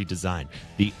course was redesigned.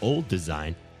 The old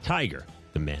design, Tiger,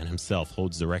 the man himself,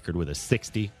 holds the record with a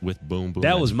 60 with Boom Boom.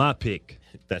 That was my pick.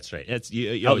 That's right.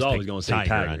 You I was always going to say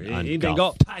Tiger. On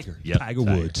golf. Tiger. Yep, Tiger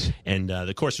Woods. And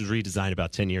the course was redesigned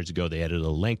about 10 years ago. They added a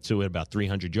length to it, about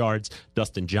 300 yards.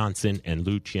 Dustin Johnson and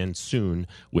Lu Chien Soon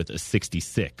with a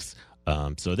 66.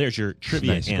 So there's your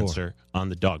trivia Nice answer on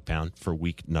the Dog Pound for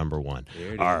week number 1.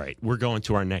 All right, we're going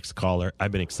to our next caller.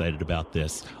 I've been excited about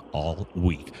this all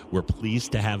week. We're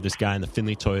pleased to have this guy in the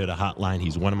Findlay Toyota hotline.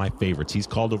 He's one of my favorites. He's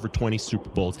called over 20 Super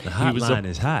Bowls. The hotline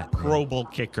is hot. Pro Bowl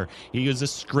kicker. He was a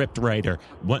script writer.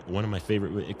 One of my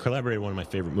favorite, collaborated on one of my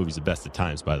favorite movies, The Best of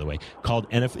Times, by the way.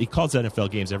 He calls NFL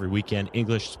games every weekend,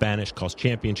 English, Spanish, calls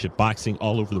championship boxing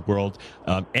all over the world.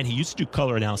 And he used to do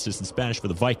color analysis in Spanish for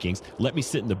the Vikings. Let me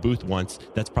sit in the booth once.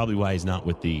 That's probably why he's not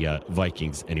with the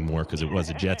Vikings anymore, because it was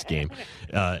a Jets game.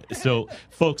 So,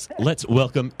 folks, let's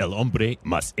welcome El Hombre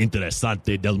Más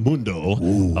Interesante del Mundo.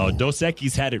 Dos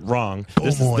Equis had it wrong.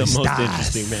 This is the most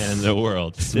interesting man in the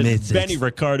world. This is Benny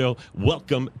Ricardo.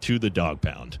 Welcome to the Dog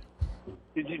Pound.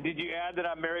 Did you add that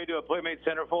I'm married to a Playmate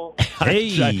centerfold?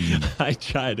 Hey! I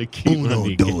try to keep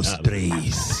Uno, dos,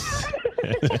 tres.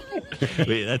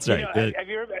 Wait, that's right. You know, have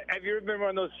you ever been in one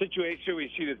of those situations where you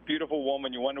see this beautiful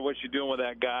woman, you wonder what she's doing with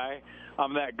that guy?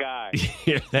 I'm that guy.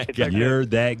 You're that guy. You're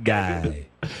that guy.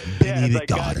 Yeah, it's like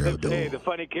God says, hey, the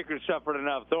funny kicker suffered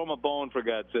enough. Throw him a bone, for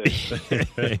God's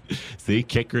sake. See,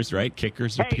 kickers, right?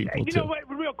 Kickers are people, you too. know what?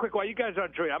 Real quick, while you guys are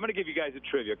on trivia, I'm going to give you guys a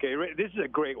trivia, okay? This is a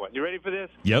great one. You ready for this?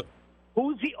 Yep.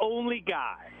 Who's the only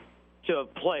guy to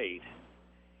have played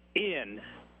in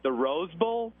the Rose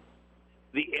Bowl,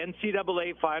 the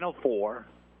NCAA Final Four,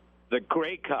 the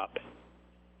Grey Cup,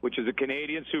 which is a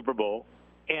Canadian Super Bowl,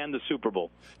 and the Super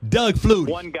Bowl? Doug Flutie.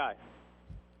 One guy.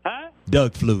 Huh?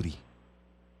 Doug Flutie.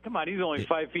 Come on, he's only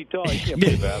 5 feet tall. He can't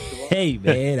play basketball. Hey,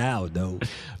 man, I don't know.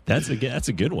 That's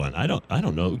a good one. I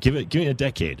don't know. Give me a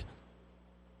decade.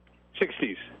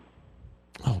 60s.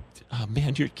 Oh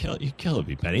man, you're killing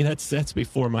me, Benny. That's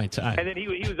before my time. And then he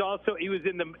was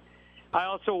in the. I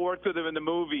also worked with him in the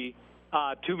movie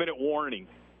 2 Minute Warning,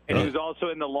 and he was also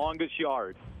in The Longest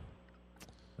Yard.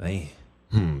 Man.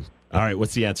 All right,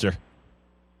 what's the answer?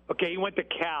 Okay, he went to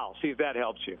Cal. See if that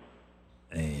helps you.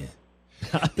 Man.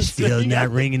 Still not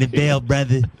ringing the bell,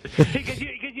 brother. Because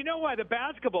you know why? The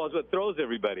basketball is what throws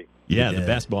everybody. Yeah, the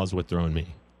basketball is what throwing me.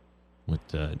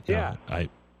 Yeah.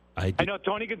 I know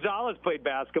Tony Gonzalez played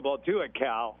basketball, too, at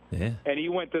Cal. Yeah. And he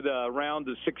went to the round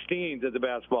of 16s as a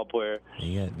basketball player.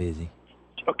 He got busy.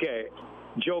 Okay,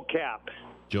 Joe Cap.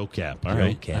 Joe Cap. All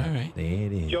right. There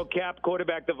it is. Joe Cap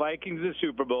quarterbacked the Vikings in the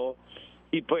Super Bowl.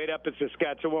 He played up in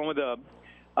Saskatchewan with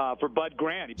for Bud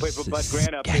Grant. He played for Bud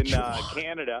Grant up in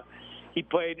Canada. He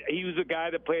was a guy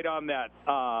that played on that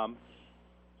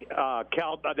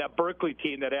that Berkeley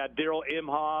team that had Daryl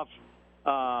Imhoff,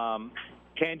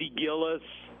 Candy Gillis,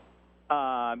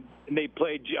 and they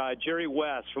played Jerry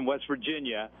West from West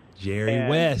Virginia. Jerry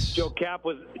West. Joe Cap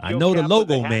was. I know the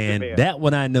logo, man. That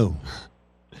one I know.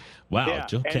 Wow, yeah.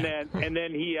 Joe Cap. And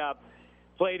then he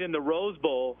played in the Rose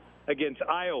Bowl against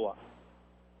Iowa.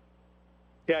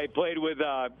 Yeah, he played with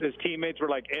his teammates were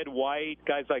like Ed White,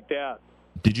 guys like that.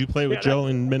 Did you play with Joe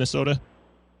in Minnesota?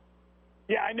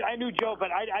 Yeah, I knew Joe,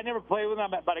 but I never played with him,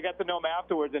 but I got to know him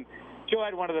afterwards. And Joe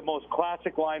had one of the most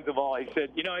classic lines of all. He said,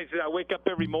 I wake up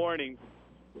every morning,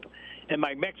 and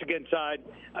my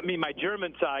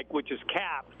German side, which is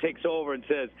Cap, takes over and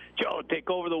says, Joe, take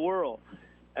over the world.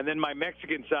 And then my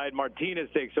Mexican side, Martinez,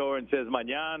 takes over and says,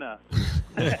 mañana.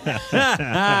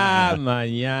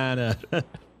 Mañana.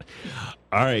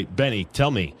 All right, Benny,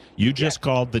 tell me. You just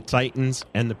called the Titans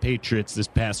and the Patriots this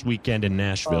past weekend in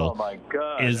Nashville. Oh, my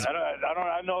God.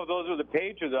 I don't know if those were the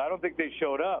Patriots. I don't think they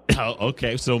showed up. Oh,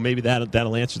 okay, so maybe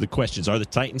that'll answer the questions. Are the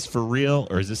Titans for real,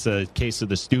 or is this a case of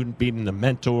the student beating the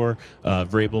mentor,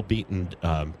 Vrabel beating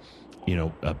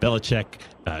Belichick?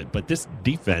 But this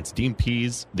defense, Dean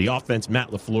Pease, the offense, Matt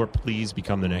LaFleur, please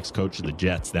become the next coach of the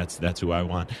Jets. That's who I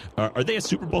want. Are they a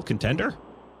Super Bowl contender?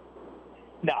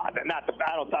 No, I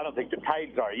don't think the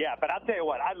Titans are. Yeah, but I'll tell you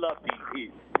what, I love Dean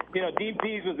Pease. Dean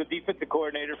Pease was the defensive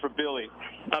coordinator for Billy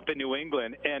up in New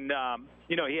England, and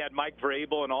he had Mike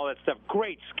Vrabel and all that stuff.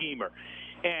 Great schemer,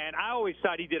 and I always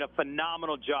thought he did a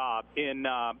phenomenal job in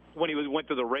when he went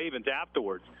to the Ravens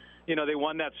afterwards. They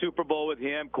won that Super Bowl with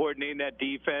him, coordinating that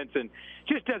defense, and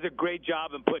just does a great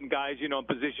job in putting guys, in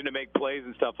position to make plays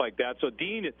and stuff like that. So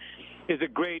Dean is a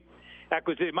great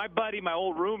acquisition. My buddy, my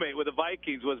old roommate with the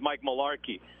Vikings was Mike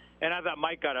Mularkey, and I thought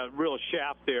Mike got a real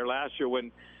shaft there last year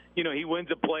when, he wins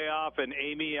a playoff and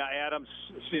Amy Adams,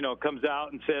 comes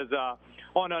out and says,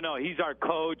 oh, no, he's our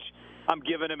coach. I'm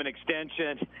giving him an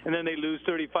extension. And then they lose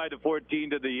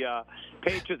 35-14 to the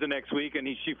Patriots the next week, and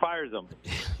she fires them.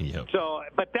 Yep. So,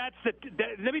 but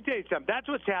let me tell you something. That's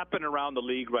what's happening around the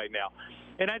league right now.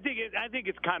 And I think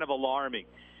it's kind of alarming.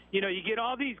 You get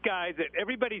all these guys that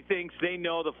everybody thinks they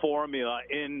know the formula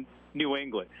in New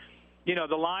England. The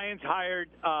Lions hired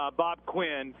Bob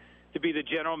Quinn to be the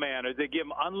general manager. They give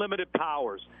him unlimited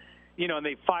powers. and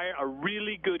they fire a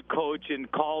really good coach in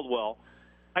Caldwell.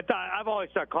 I've always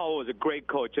thought Caldwell was a great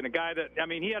coach, and a guy that,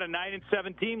 he had a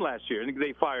 9-7 team last year, and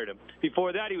they fired him.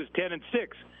 Before that, he was 10-6,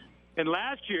 and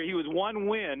last year he was one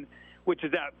win, which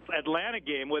is that Atlanta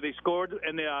game where they scored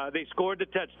and they scored the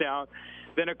touchdown.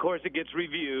 Then of course it gets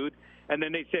reviewed, and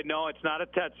then they said no, it's not a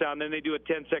touchdown. Then they do a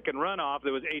 10-second runoff.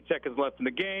 There was 8 seconds left in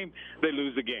the game. They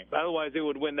lose the game. Otherwise, they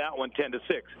would win that one 10-6.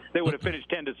 They would have finished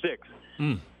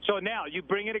 10-6. So now you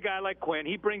bring in a guy like Quinn.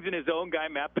 He brings in his own guy,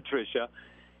 Matt Patricia.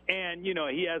 And,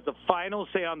 he has the final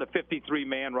say on the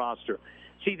 53-man roster.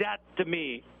 See, that, to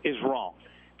me, is wrong.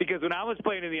 Because when I was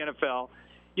playing in the NFL,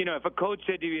 if a coach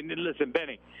said to you, listen,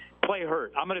 Benny, play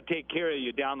hurt. I'm going to take care of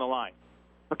you down the line.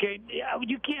 Okay?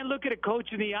 You can't look at a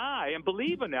coach in the eye and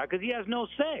believe in that because he has no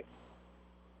say.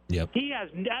 Yep. He has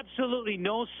absolutely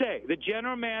no say. The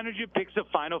general manager picks the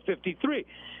final 53.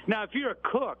 Now, if you're a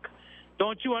cook,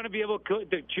 don't you want to be able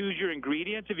to choose your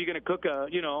ingredients if you're going to cook a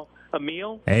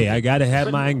meal? Hey, I got to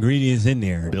have my ingredients in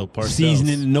there. Bill Parcells.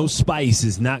 Seasoning and no spice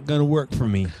is not going to work for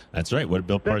me. That's right. What did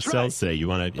Bill Parcells say?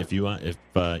 If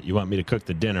you want me to cook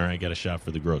the dinner, I got to shop for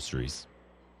the groceries.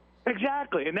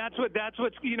 Exactly, and that's what's that's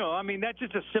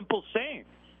just a simple saying,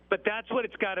 but that's what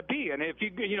it's got to be. And if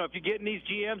you're getting these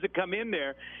GMs that come in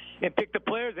there and pick the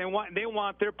players, they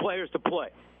want their players to play.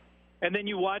 And then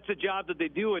you watch the job that they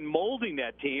do in molding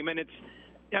that team, and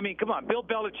come on, Bill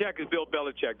Belichick is Bill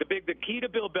Belichick. The key to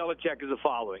Bill Belichick is the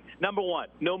following. Number one,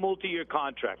 no multi-year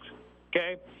contracts,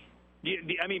 okay?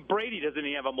 Brady doesn't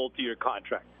even have a multi-year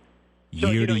contract.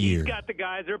 So, year to year. He's got the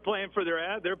guys, they're playing for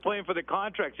the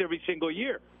contracts every single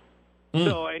year.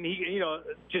 So, and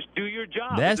just do your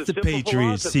job. That's the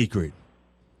Patriots' secret.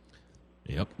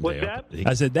 Yep. What's that?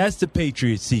 I said that's the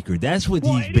Patriots' secret. That's what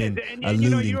he's been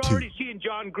alluding you're to. already seeing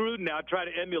John Gruden now try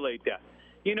to emulate that.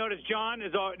 You notice John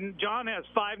has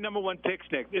 5 number 1 picks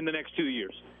in the next 2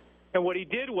 years, and what he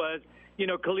did was,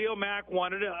 Khalil Mack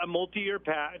wanted a multi-year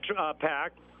pact.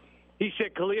 He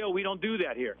said, Khalil, we don't do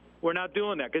that here. We're not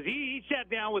doing that because he sat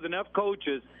down with enough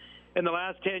coaches in the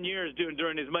last 10 years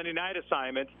during his Monday night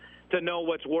assignments to know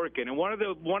what's working. And one of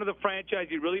the franchises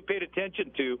he really paid attention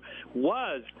to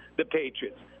was the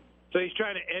Patriots. So he's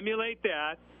trying to emulate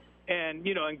that and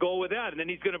go with that. And then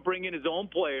he's going to bring in his own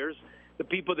players, the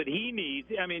people that he needs.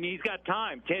 He's got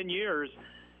time, 10 years.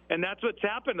 And that's what's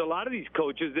happened to a lot of these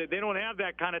coaches. They don't have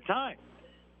that kind of time.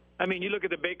 You look at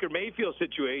the Baker Mayfield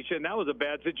situation. That was a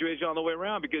bad situation all the way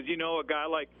around because, a guy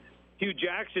like Hugh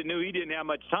Jackson knew he didn't have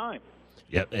much time.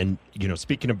 Yeah, and,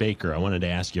 speaking of Baker, I wanted to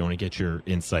ask you, I want to get your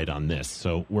insight on this.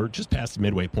 So we're just past the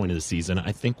midway point of the season.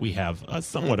 I think we have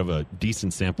somewhat of a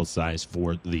decent sample size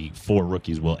for the 4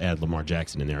 rookies. We'll add Lamar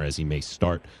Jackson in there as he may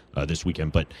start this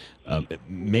weekend. But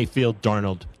Mayfield,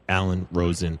 Darnold, Allen,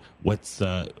 Rosen, what's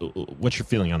your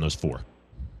feeling on those 4?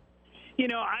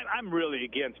 I'm really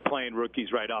against playing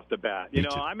rookies right off the bat.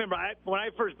 I remember when I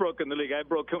first broke in the league, I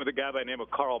broke in with a guy by the name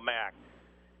of Carl Mack.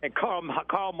 And Carl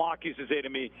Mack used to say to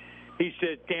me, he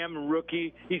said, damn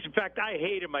rookie. In fact, I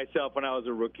hated myself when I was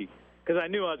a rookie because I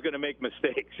knew I was going to make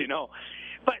mistakes,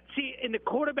 But, see, in the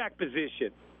quarterback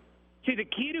position, the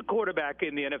key to quarterback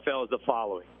in the NFL is the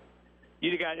following.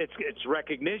 It's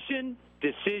recognition,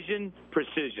 decision,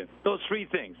 precision. Those 3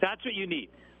 things. That's what you need.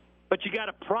 But you got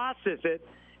to process it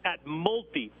at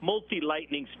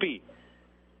multi-lightning speed.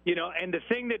 And the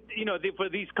thing that, for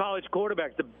these college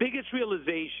quarterbacks, the biggest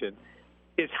realization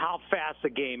is how fast the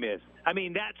game is.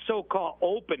 That so-called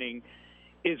opening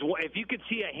is if you could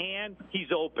see a hand,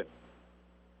 he's open.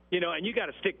 And you got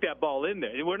to stick that ball in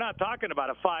there. And we're not talking about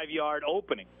a 5-yard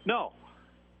opening. No.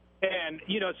 And,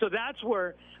 so that's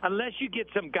where, unless you get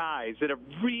some guys that have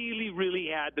really, really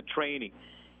had the training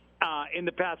in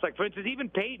the past, like, for instance, even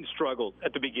Peyton struggled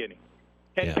at the beginning.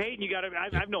 And Peyton,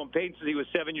 I've known Peyton since he was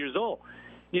 7 years old.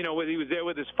 He was there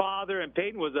with his father, and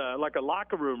Peyton was like a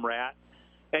locker room rat.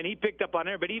 And he picked up on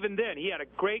there. But even then, he had a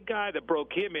great guy that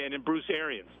broke him in Bruce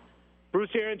Arians. Bruce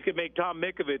Arians could make Tom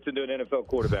Mikovits into an NFL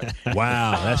quarterback.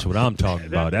 Wow, that's what I'm talking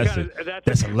about. That's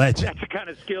a legend. That's the kind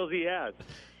of skills he has.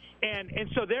 And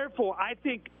so, therefore, I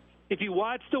think if you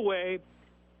watch the way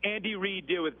Andy Reid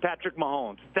did with Patrick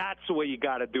Mahomes, that's the way you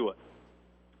got to do it.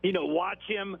 Watch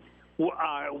him,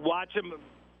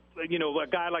 a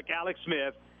guy like Alex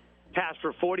Smith pass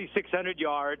for 4,600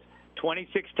 yards,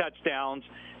 26 touchdowns,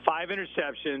 5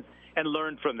 interceptions, and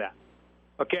learn from that.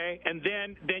 Okay? And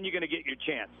then you're going to get your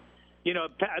chance.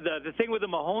 The thing with the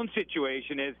Mahomes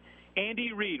situation is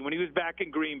Andy Reid, when he was back in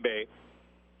Green Bay,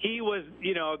 he was,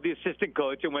 the assistant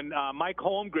coach. And when Mike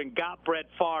Holmgren got Brett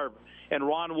Favre and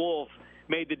Ron Wolf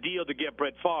made the deal to get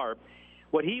Brett Favre,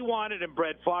 what he wanted in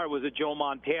Brett Favre was a Joe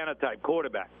Montana-type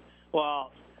quarterback.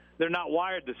 Well, they're not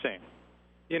wired the same.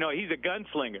 he's a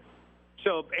gunslinger.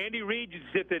 So Andy Reid just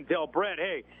sit there and tell Brett,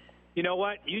 hey, you know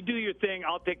what? You do your thing.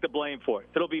 I'll take the blame for it.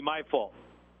 It'll be my fault.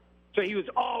 So he was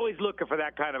always looking for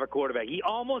that kind of a quarterback. He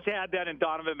almost had that in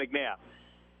Donovan McNabb.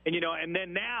 And, and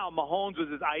then now Mahomes was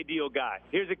his ideal guy.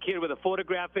 Here's a kid with a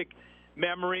photographic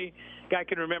memory. Guy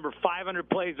can remember 500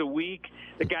 plays a week.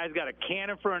 The guy's got a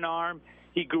cannon for an arm.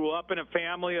 He grew up in a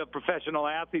family of professional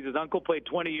athletes. His uncle played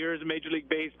 20 years in Major League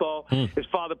Baseball. His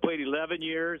father played 11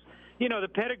 years. The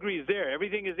pedigree is there.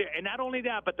 Everything is there. And not only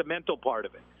that, but the mental part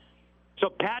of it. So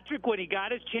Patrick, when he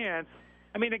got his chance,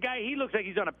 the guy, he looks like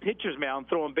he's on a pitcher's mound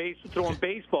throwing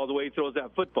baseball the way he throws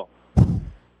that football.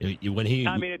 It's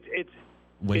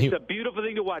a beautiful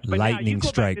thing to watch. But lightning now you go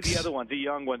strikes. back to the other ones, the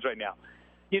young ones right now.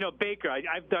 Baker,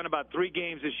 I've done about 3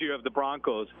 games this year of the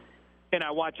Broncos, and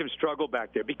I watch him struggle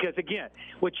back there. Because, again,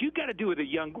 what you got to do with a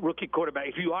young rookie quarterback,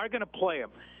 if you are going to play him,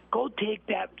 go take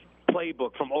that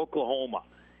playbook from Oklahoma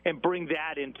and bring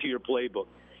that into your playbook.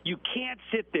 You can't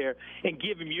sit there and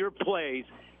give him your plays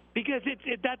because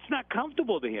that's not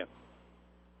comfortable to him.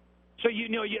 So,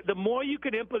 the more you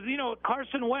can implement,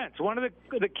 Carson Wentz, one of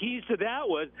the keys to that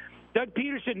was Doug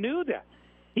Peterson knew that.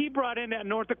 He brought in that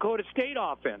North Dakota State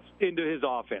offense into his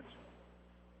offense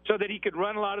so that he could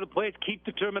run a lot of the plays, keep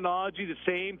the terminology the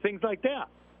same, things like that.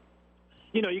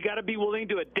 You got to be willing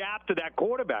to adapt to that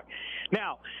quarterback.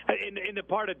 Now, in the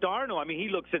part of Darnold, he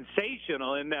looked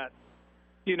sensational in that,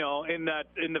 in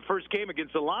the first game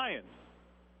against the Lions.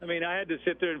 I had to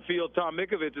sit there and feel Tom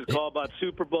Mikovits' call about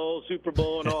Super Bowl,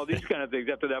 and all these kind of things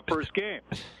after that first game.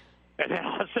 And then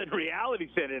all of a sudden reality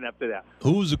set in after that.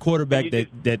 Who was the quarterback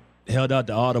that held out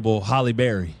the audible? Holly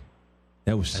Berry.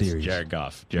 That was serious. Jared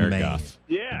Goff.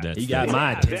 Yeah. He got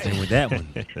my attention with that one.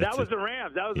 That was the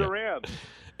Rams. The Rams.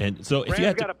 And so if Rams you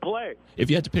had got to play. If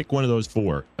you had to pick one of those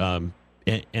 4, and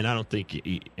I don't think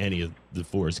any of the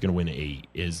 4 is going to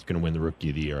win the Rookie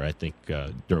of the Year. I think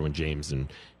Derwin James and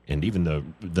even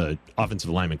the offensive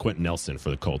lineman Quentin Nelson for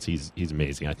the Colts, he's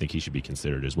amazing. I think he should be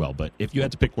considered as well. But if you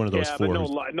had to pick one of those 4,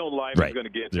 but no lineman's going to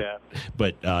get that.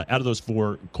 But out of those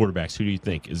 4 quarterbacks, who do you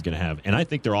think is going to have? And I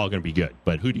think they're all going to be good.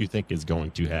 But who do you think is going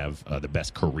to have the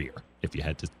best career if you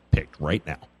had to pick right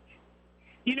now?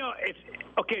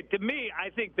 To me, I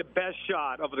think the best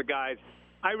shot of the guys,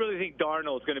 I really think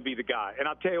Darnold is going to be the guy. And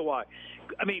I'll tell you why.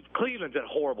 Cleveland's a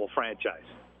horrible franchise.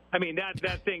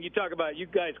 That thing you talk about, you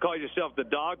guys call yourself the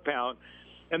Dog Pound,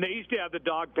 and they used to have the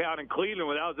Dog Pound in Cleveland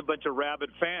where that was a bunch of rabid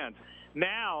fans.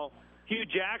 Now, Hugh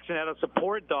Jackson had a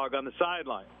support dog on the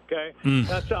sideline, okay?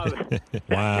 That's how that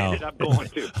ended up going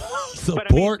to.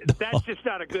 Support but that's just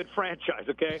not a good franchise,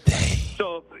 okay?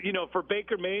 So, for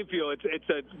Baker Mayfield, it's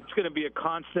going to be a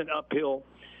constant uphill,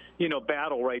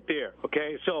 battle right there,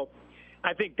 okay? So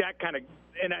I think that kind of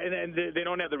and they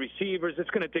don't have the receivers. It's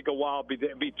going to take a while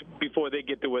before they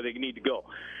get to where they need to go.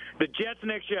 The Jets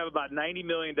next year have about $90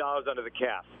 million under the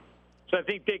cap. So I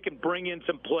think they can bring in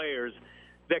some players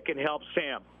that can help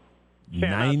Sam.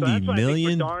 $90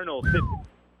 million? Darnold.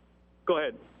 Go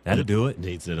ahead. That'll do it.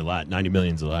 Needs it a lot. $90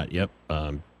 million's a lot. Yep.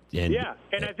 And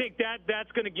I think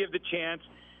that's going to give the chance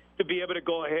to be able to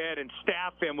go ahead and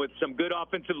staff him with some good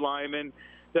offensive linemen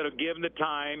that'll give him the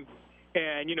time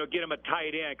and, get him a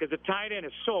tight end, because a tight end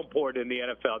is so important in the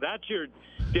NFL. That's your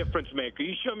difference maker.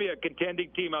 You show me a contending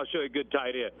team, I'll show you a good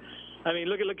tight end.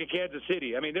 Look at Kansas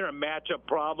City. They're a matchup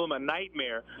problem, a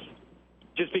nightmare,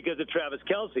 just because of Travis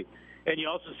Kelce. And you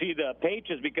also see the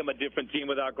Patriots become a different team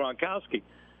without Gronkowski.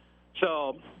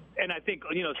 So, and I think,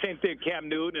 same thing, Cam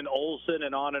Newton and Olsen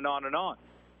and on and on and on.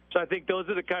 So I think those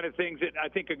are the kind of things that I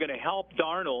think are going to help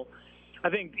Darnold. I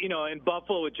think, in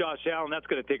Buffalo with Josh Allen, that's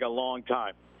going to take a long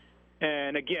time.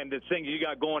 And, again, the things you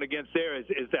got going against there is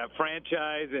that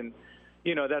franchise. And,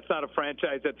 that's not a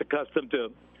franchise that's accustomed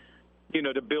to,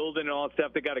 to building and all that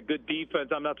stuff. They got a good defense.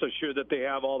 I'm not so sure that they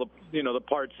have all the, the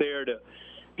parts there to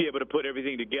be able to put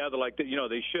everything together like they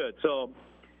should. So,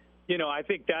 I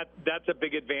think that's a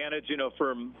big advantage,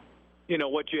 from,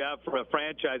 what you have for a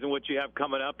franchise and what you have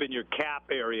coming up in your cap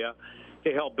area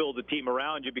to help build a team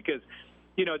around you. Because,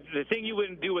 the thing you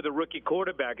wouldn't do with a rookie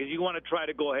quarterback is you want to try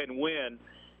to go ahead and win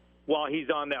while he's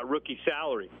on that rookie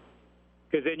salary,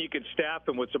 because then you can staff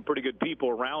him with some pretty good people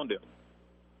around him.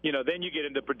 Then you get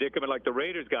into a predicament like the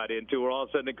Raiders got into, where all of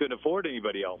a sudden they couldn't afford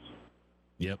anybody else.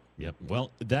 Yep.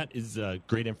 Well, that is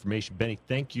great information. Benny,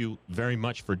 thank you very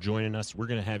much for joining us. We're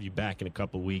going to have you back in a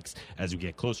couple of weeks as we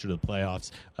get closer to the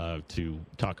playoffs to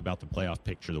talk about the playoff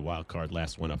picture, the wild card,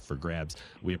 last one up for grabs.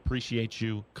 We appreciate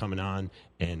you coming on,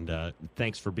 and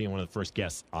thanks for being one of the first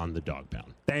guests on the Dog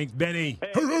Pound. Thanks, Benny.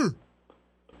 Hey.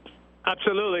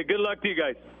 Absolutely. Good luck to you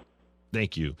guys.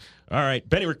 Thank you. All right,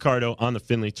 Benny Ricardo on the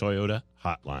Findlay Toyota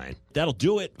hotline. That'll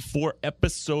do it for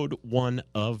episode 1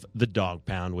 of the Dog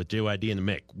Pound with JYD and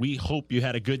the Mick. We hope you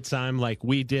had a good time like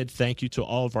we did. Thank you to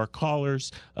all of our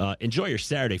callers. Enjoy your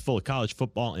Saturday full of college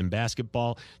football and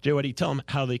basketball. JYD, tell them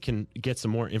how they can get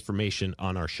some more information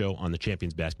on our show on the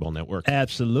Champions Basketball Network.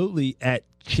 Absolutely. At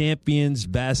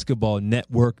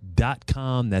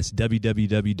championsbasketballnetwork.com. That's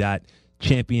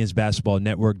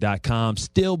www.championsbasketballnetwork.com.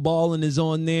 Still Ballin' is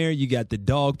on there. You got the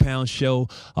Dog Pound Show,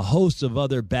 a host of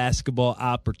other basketball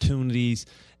opportunities.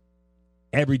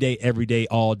 Every day,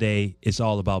 all day. It's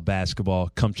all about basketball.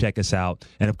 Come check us out.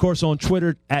 And, of course, on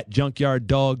Twitter, at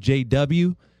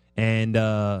JunkyardDogJW and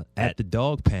at the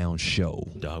Dog Pound Show.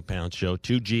 Dog Pound Show,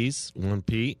 2 G's, 1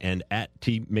 P, and at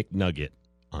T McNugget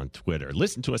on Twitter.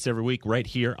 Listen to us every week right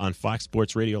here on Fox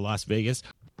Sports Radio Las Vegas.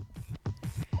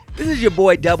 This is your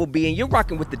boy Double B, and you're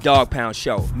rocking with the Dog Pound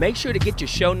Show. Make sure to get your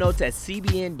show notes at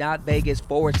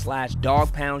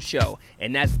cbn.vegas/Dog Pound Show,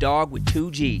 and that's dog with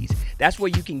 2 G's. That's where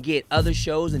you can get other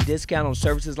shows and discount on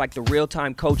services like the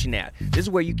real-time coaching app. This is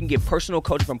where you can get personal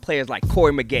coaching from players like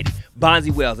Corey Maggette,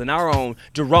 Bonzi Wells, and our own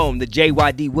Jerome, the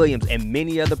JYD Williams, and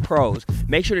many other pros.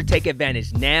 Make sure to take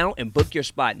advantage now and book your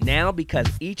spot now because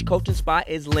each coaching spot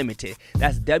is limited.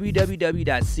 That's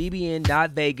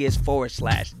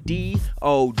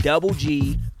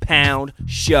www.cbn.vegas/DOGG Pound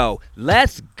Show.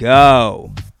 Let's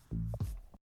go.